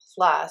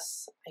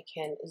plus, I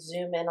can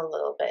zoom in a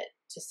little bit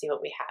to see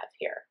what we have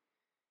here.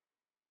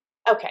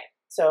 Okay,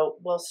 so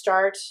we'll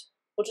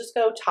just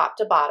go top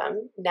to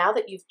bottom. Now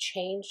that you've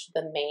changed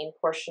the main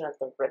portion of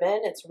the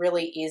ribbon, it's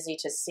really easy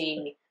to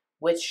see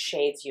which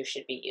shades you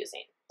should be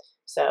using.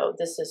 So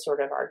this is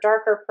sort of our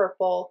darker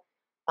purple.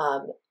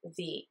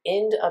 The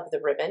end of the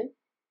ribbon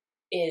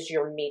is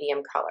your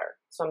medium color.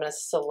 So I'm going to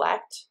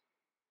select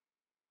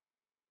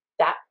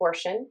that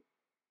portion,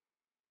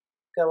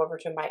 go over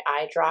to my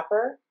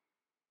eyedropper,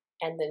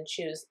 and then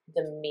choose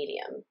the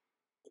medium.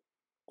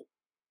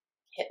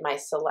 hit my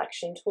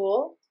selection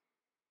tool.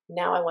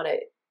 Now I want to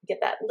get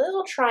that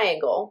little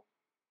triangle,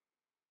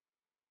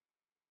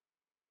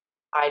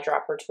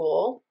 eyedropper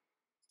tool,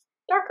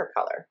 darker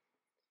color.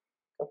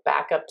 Go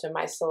back up to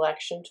my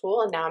selection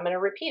tool, and now I'm going to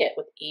repeat it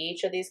with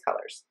each of these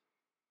colors.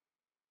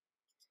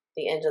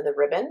 The end of the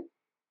ribbon,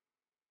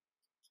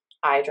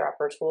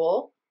 eyedropper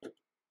tool,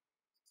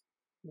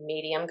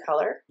 medium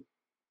color,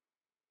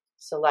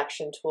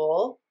 selection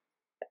tool,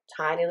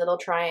 tiny little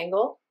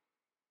triangle,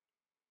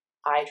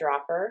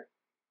 eyedropper,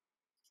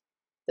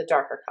 the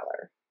darker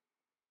color.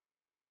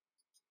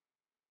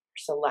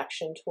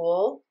 Selection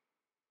tool,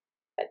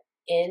 at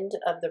end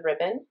of the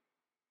ribbon,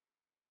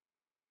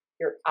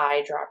 your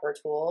eyedropper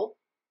tool,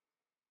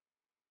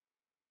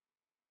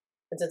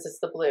 and since it's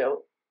the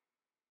blue,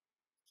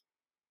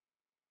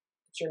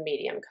 it's your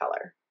medium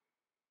color.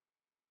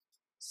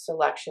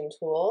 Selection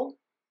tool,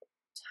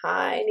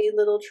 tiny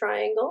little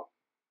triangle,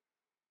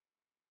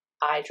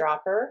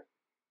 eyedropper,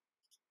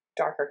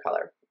 darker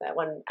color. That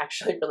one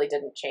actually really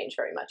didn't change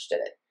very much, did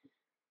it?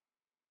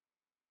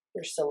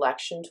 Your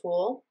selection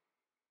tool,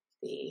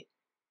 the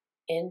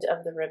end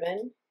of the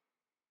ribbon,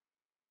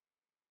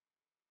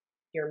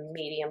 your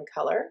medium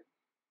color,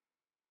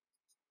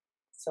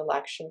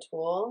 selection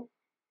tool,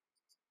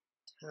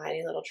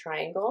 tiny little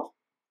triangle,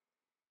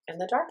 and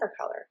the darker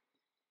color.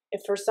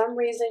 If for some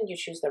reason you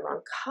choose the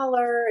wrong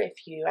color,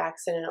 if you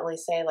accidentally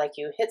say like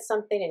you hit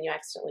something and you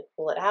accidentally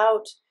pull it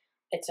out,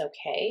 it's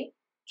okay.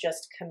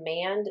 Just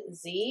Command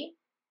Z,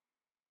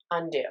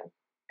 undo.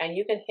 And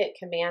you can hit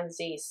Command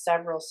Z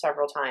several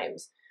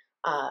times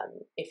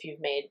if you've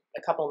made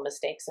a couple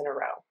mistakes in a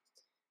row.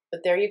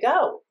 But there you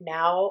go.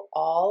 Now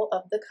all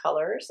of the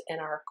colors in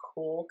our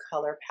cool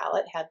color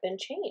palette have been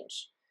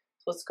changed.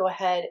 So let's go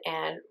ahead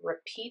and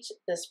repeat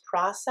this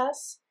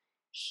process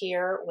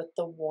here with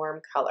the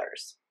warm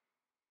colors.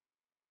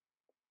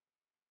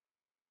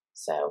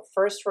 So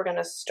first we're going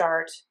to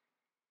start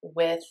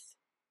with,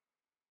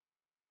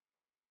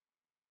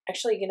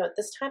 actually, you know,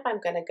 this time I'm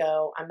going to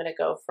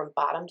go from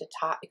bottom to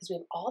top because we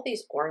have all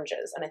these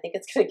oranges and I think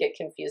it's going to get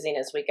confusing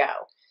as we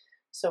go.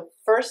 So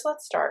first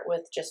let's start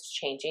with just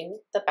changing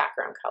the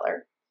background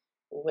color,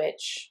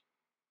 which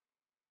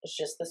is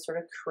just this sort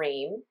of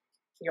cream,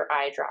 your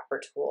eyedropper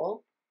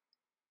tool,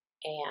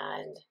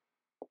 and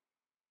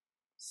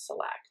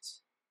select.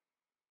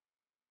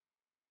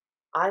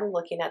 I'm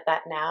looking at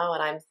that now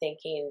and I'm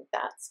thinking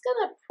that's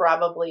gonna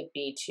probably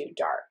be too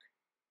dark.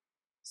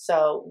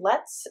 So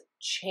let's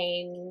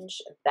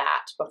change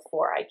that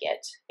before I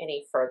get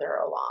any further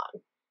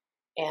along.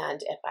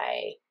 And if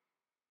I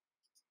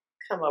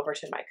come over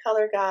to my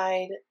color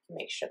guide,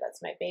 make sure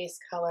that's my base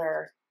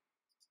color.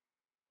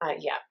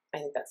 Yeah, I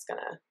think that's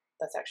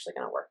actually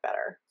gonna work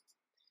better.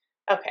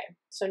 Okay,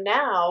 so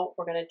now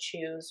we're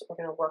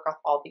gonna work off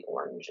all the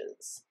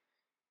oranges.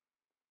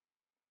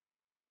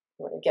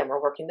 Again,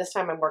 this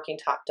time I'm working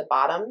top to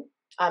bottom.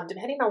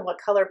 Depending on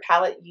what color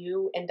palette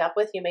you end up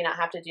with, you may not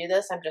have to do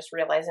this. I'm just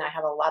realizing I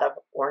have a lot of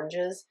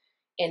oranges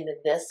in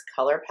this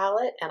color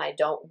palette and I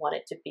don't want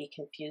it to be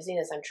confusing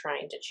as I'm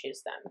trying to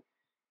choose them.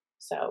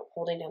 So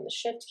holding down the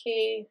shift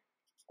key,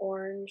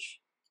 orange,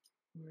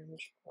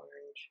 orange,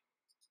 orange,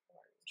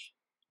 orange.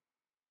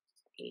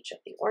 Each of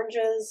the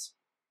oranges.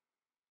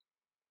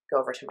 Go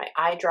over to my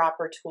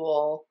eyedropper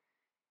tool,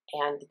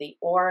 and the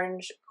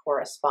orange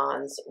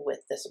corresponds with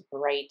this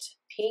bright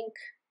pink,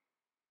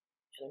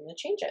 and I'm going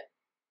to change it.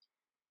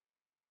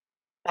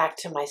 Back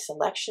to my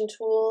selection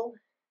tool,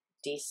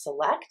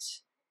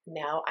 deselect.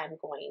 Now I'm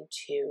going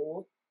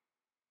to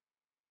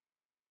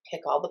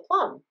pick all the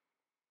plum.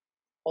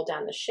 Hold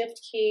down the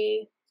shift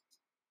key.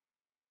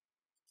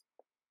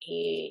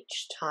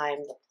 Each time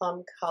the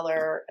plum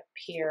color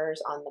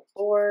appears on the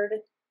board,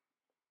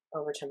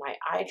 over to my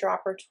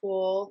eyedropper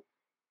tool,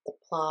 the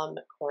plum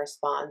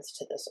corresponds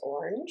to this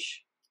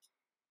orange.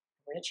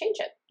 I'm going to change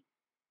it.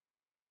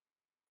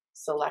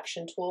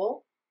 Selection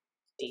tool,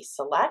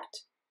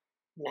 deselect.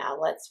 Now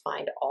let's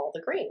find all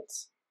the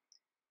greens.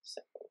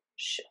 So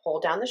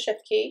hold down the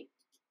shift key,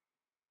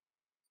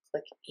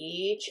 click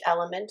each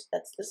element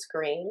that's this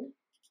green,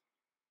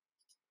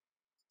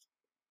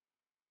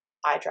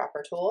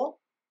 eyedropper tool,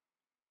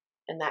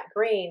 and that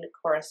green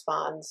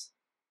corresponds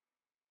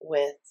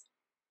with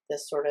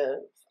this sort of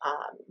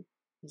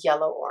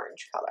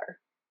yellow-orange color.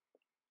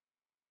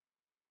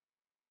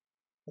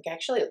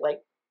 Actually,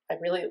 I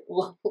really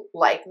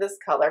like this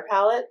color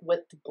palette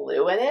with the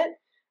blue in it.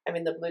 I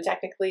mean, the blue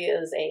technically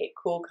is a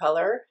cool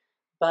color,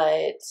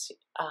 but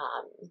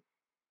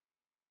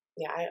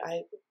yeah,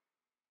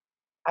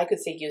 I could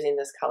see using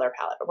this color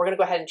palette, but we're going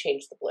to go ahead and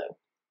change the blue.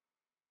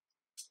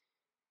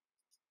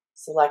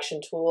 Selection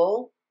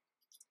tool,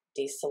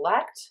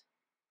 deselect.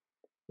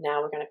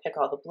 Now we're going to pick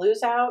all the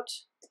blues out,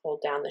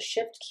 hold down the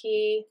shift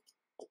key,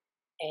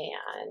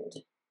 and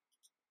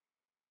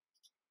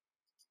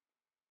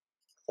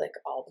click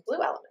all the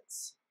blue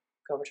elements.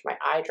 Go over to my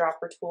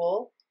eyedropper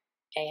tool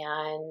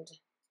and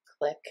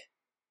click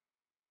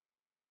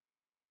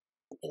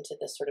into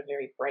this sort of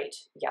very bright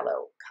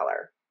yellow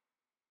color.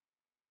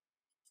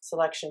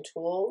 Selection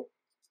tool,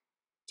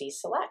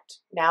 deselect.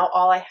 Now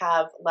all I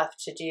have left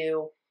to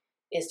do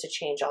is to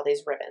change all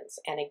these ribbons.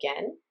 And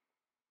again,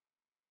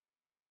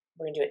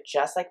 we're going to do it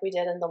just like we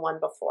did in the one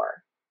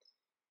before.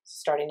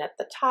 Starting at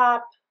the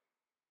top,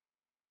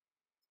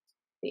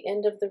 the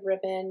end of the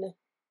ribbon,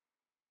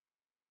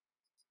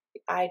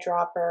 the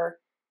eyedropper.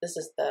 This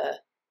is the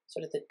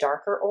sort of the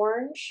darker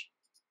orange,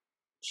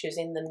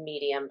 choosing the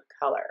medium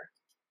color.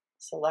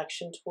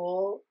 Selection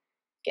tool,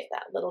 get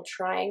that little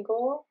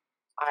triangle,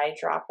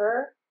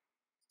 eyedropper,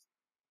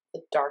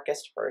 the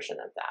darkest version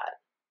of that.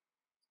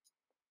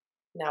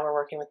 Now we're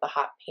working with the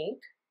hot pink,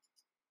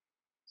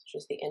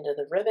 which is the end of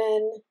the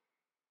ribbon.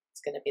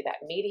 It's going to be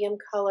that medium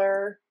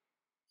color.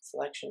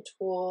 Selection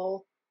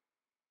tool,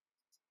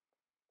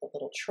 the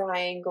little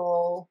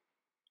triangle,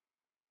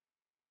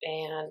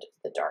 and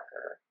the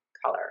darker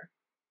color.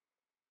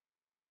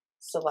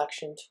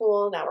 Selection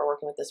tool, now we're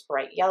working with this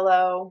bright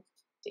yellow,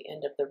 the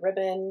end of the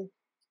ribbon.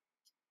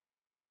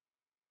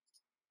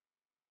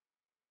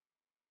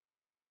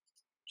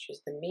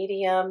 Choose the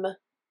medium.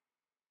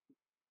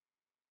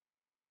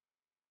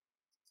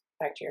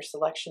 Back to your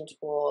selection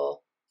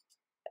tool,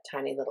 a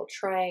tiny little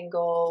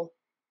triangle,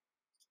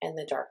 and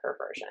the darker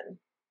version.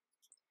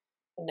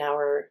 And now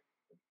we're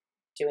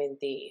doing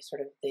the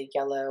sort of the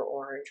yellow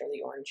orange or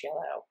the orange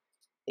yellow,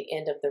 the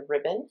end of the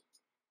ribbon,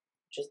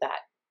 which is that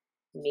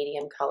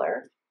medium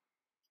color.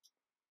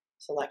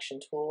 Selection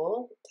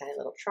tool, tiny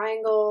little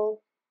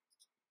triangle,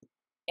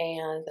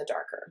 and the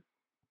darker.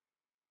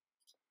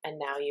 And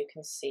now you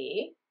can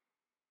see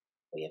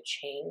we have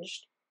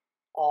changed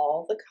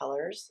all the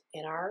colors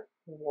in our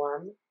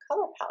warm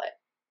color palette.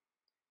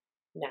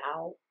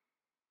 Now,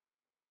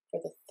 for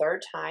the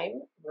third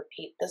time,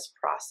 repeat this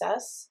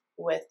process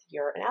with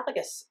your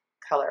analogous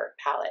color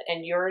palette.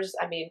 And yours,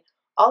 I mean,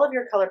 all of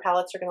your color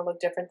palettes are going to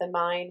look different than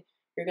mine.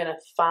 You're going to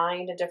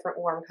find a different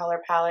warm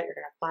color palette. You're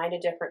going to find a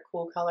different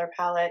cool color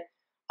palette.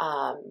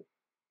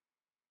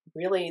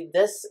 Really,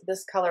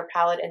 this color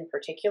palette in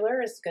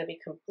particular is going to be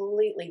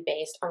completely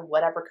based on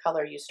whatever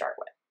color you start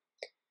with.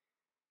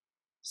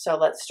 So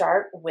let's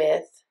start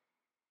with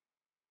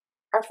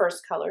our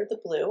first color, the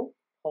blue,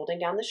 holding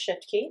down the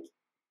Shift key.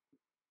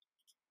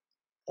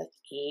 Click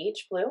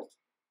each blue.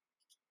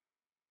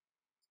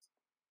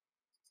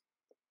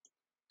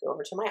 Go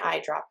over to my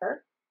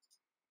eyedropper.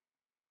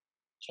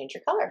 Change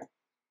your color.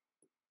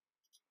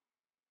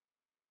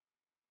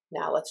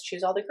 Now let's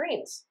choose all the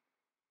greens.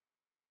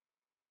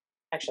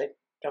 Actually,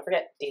 don't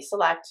forget,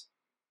 deselect,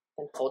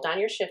 then hold down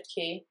your Shift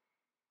key.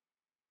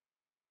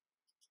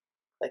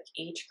 Click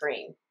each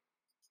green.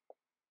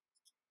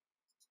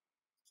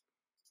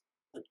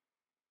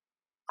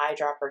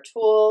 Eyedropper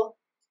tool,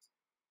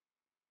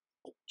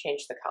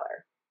 change the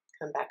color.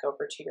 Come back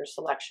over to your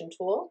selection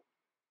tool,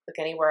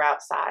 click anywhere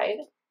outside,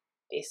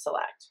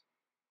 deselect.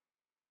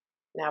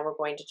 Now we're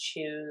going to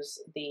choose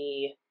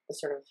the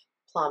sort of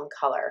plum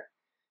color.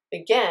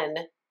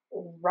 Again,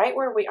 right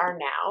where we are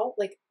now,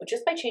 like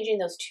just by changing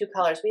those two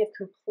colors, we have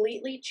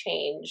completely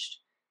changed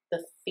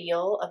the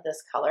feel of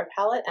this color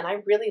palette. And I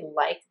really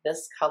like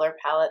this color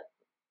palette,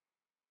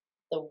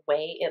 the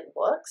way it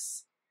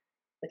looks.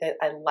 Like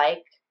I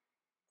like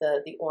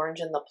the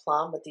orange and the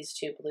plum with these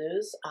two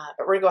blues,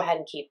 but we're gonna go ahead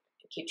and keep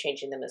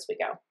changing them as we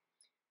go.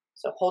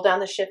 So hold down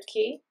the Shift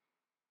key.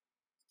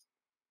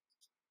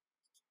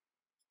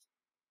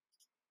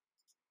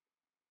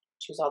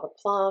 Choose all the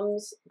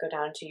plums, go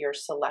down to your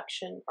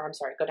selection, or I'm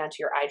sorry, go down to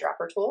your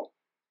eyedropper tool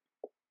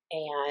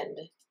and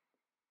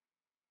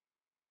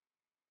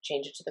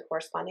change it to the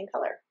corresponding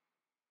color.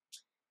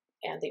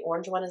 And the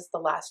orange one is the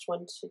last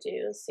one to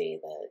do. See,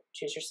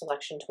 choose your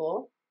selection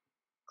tool,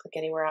 click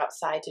anywhere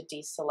outside to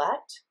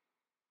deselect,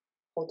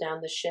 hold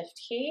down the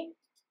Shift key,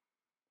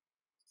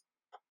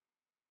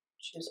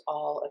 choose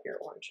all of your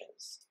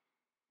oranges.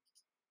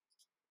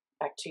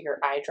 Back to your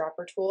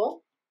eyedropper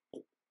tool.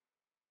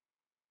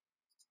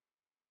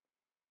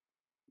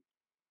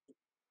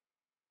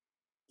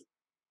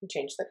 And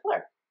change the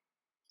color.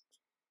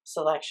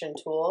 Selection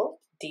tool,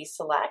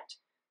 deselect.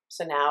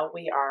 So now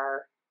we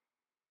are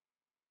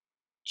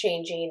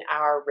changing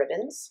our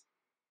ribbons.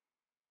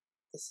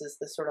 This is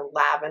the sort of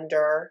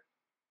lavender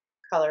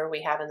color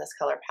we have in this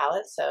color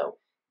palette. So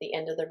the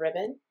end of the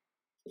ribbon,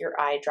 your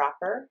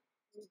eyedropper,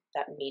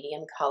 that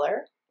medium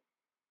color,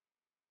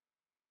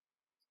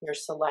 your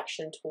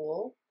selection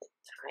tool, the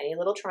tiny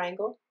little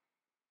triangle,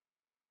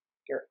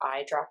 your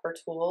eyedropper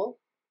tool,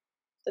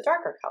 the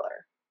darker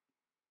color,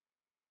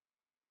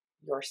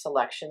 your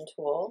selection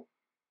tool.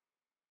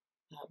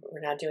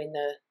 We're now doing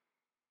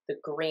the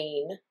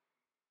green.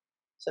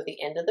 So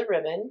the end of the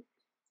ribbon,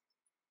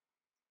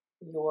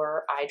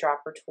 your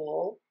eyedropper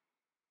tool,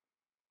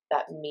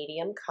 that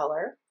medium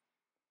color,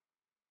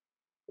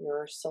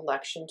 your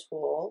selection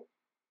tool,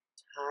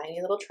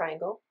 tiny little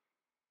triangle,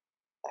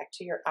 back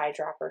to your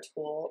eyedropper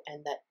tool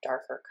and that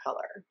darker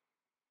color.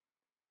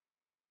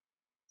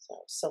 So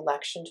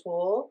selection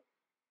tool,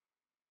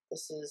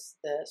 this is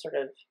the sort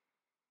of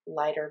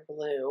lighter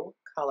blue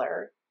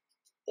color,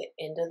 the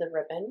end of the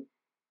ribbon,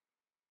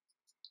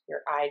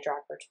 your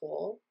eyedropper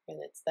tool, and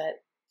it's that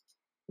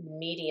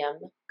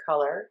medium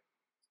color,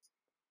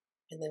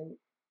 And then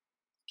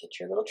get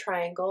your little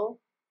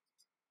triangle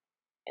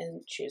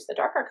and choose the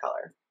darker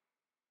color.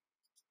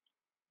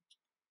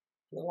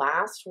 And the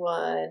last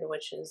one,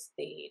 which is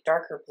the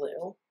darker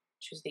blue,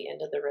 choose the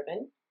end of the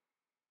ribbon,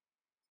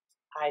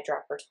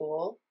 eyedropper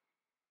tool,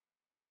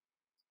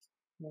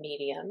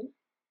 medium,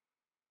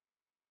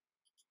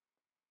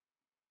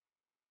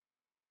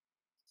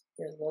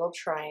 your little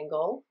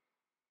triangle,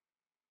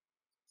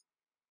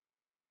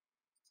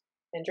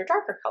 and your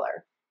darker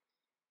color.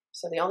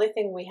 So the only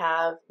thing we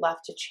have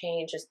left to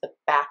change is the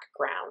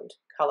background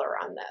color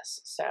on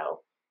this.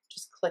 So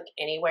just click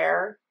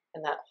anywhere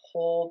and that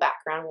whole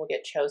background will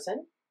get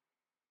chosen.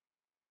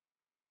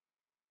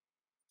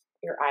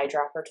 Your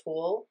eyedropper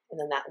tool, and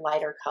then that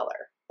lighter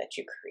color that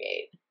you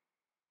create.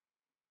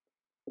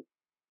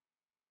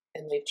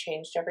 And we've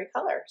changed every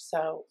color.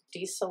 So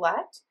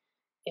deselect.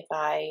 If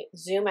I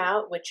zoom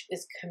out, which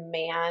is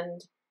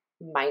Command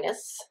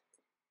minus,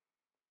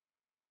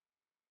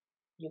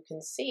 you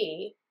can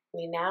see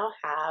we now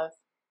have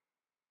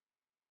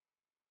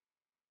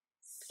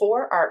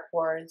 4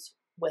 artboards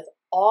with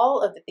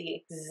all of the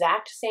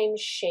exact same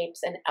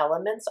shapes and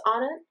elements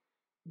on it,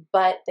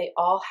 but they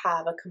all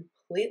have a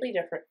completely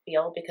different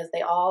feel because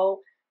they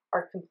all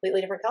are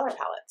completely different color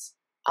palettes.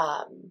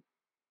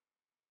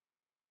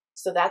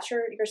 So that's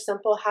your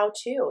simple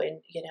how-to,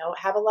 and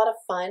have a lot of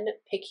fun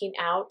picking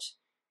out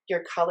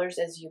your colors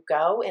as you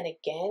go. And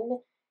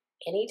again,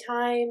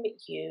 anytime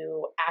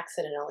you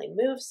accidentally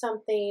move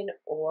something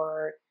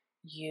or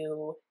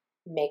you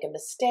make a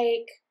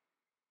mistake,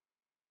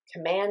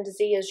 Command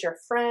Z is your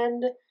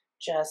friend.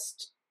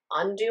 Just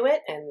undo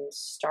it and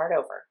start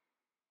over.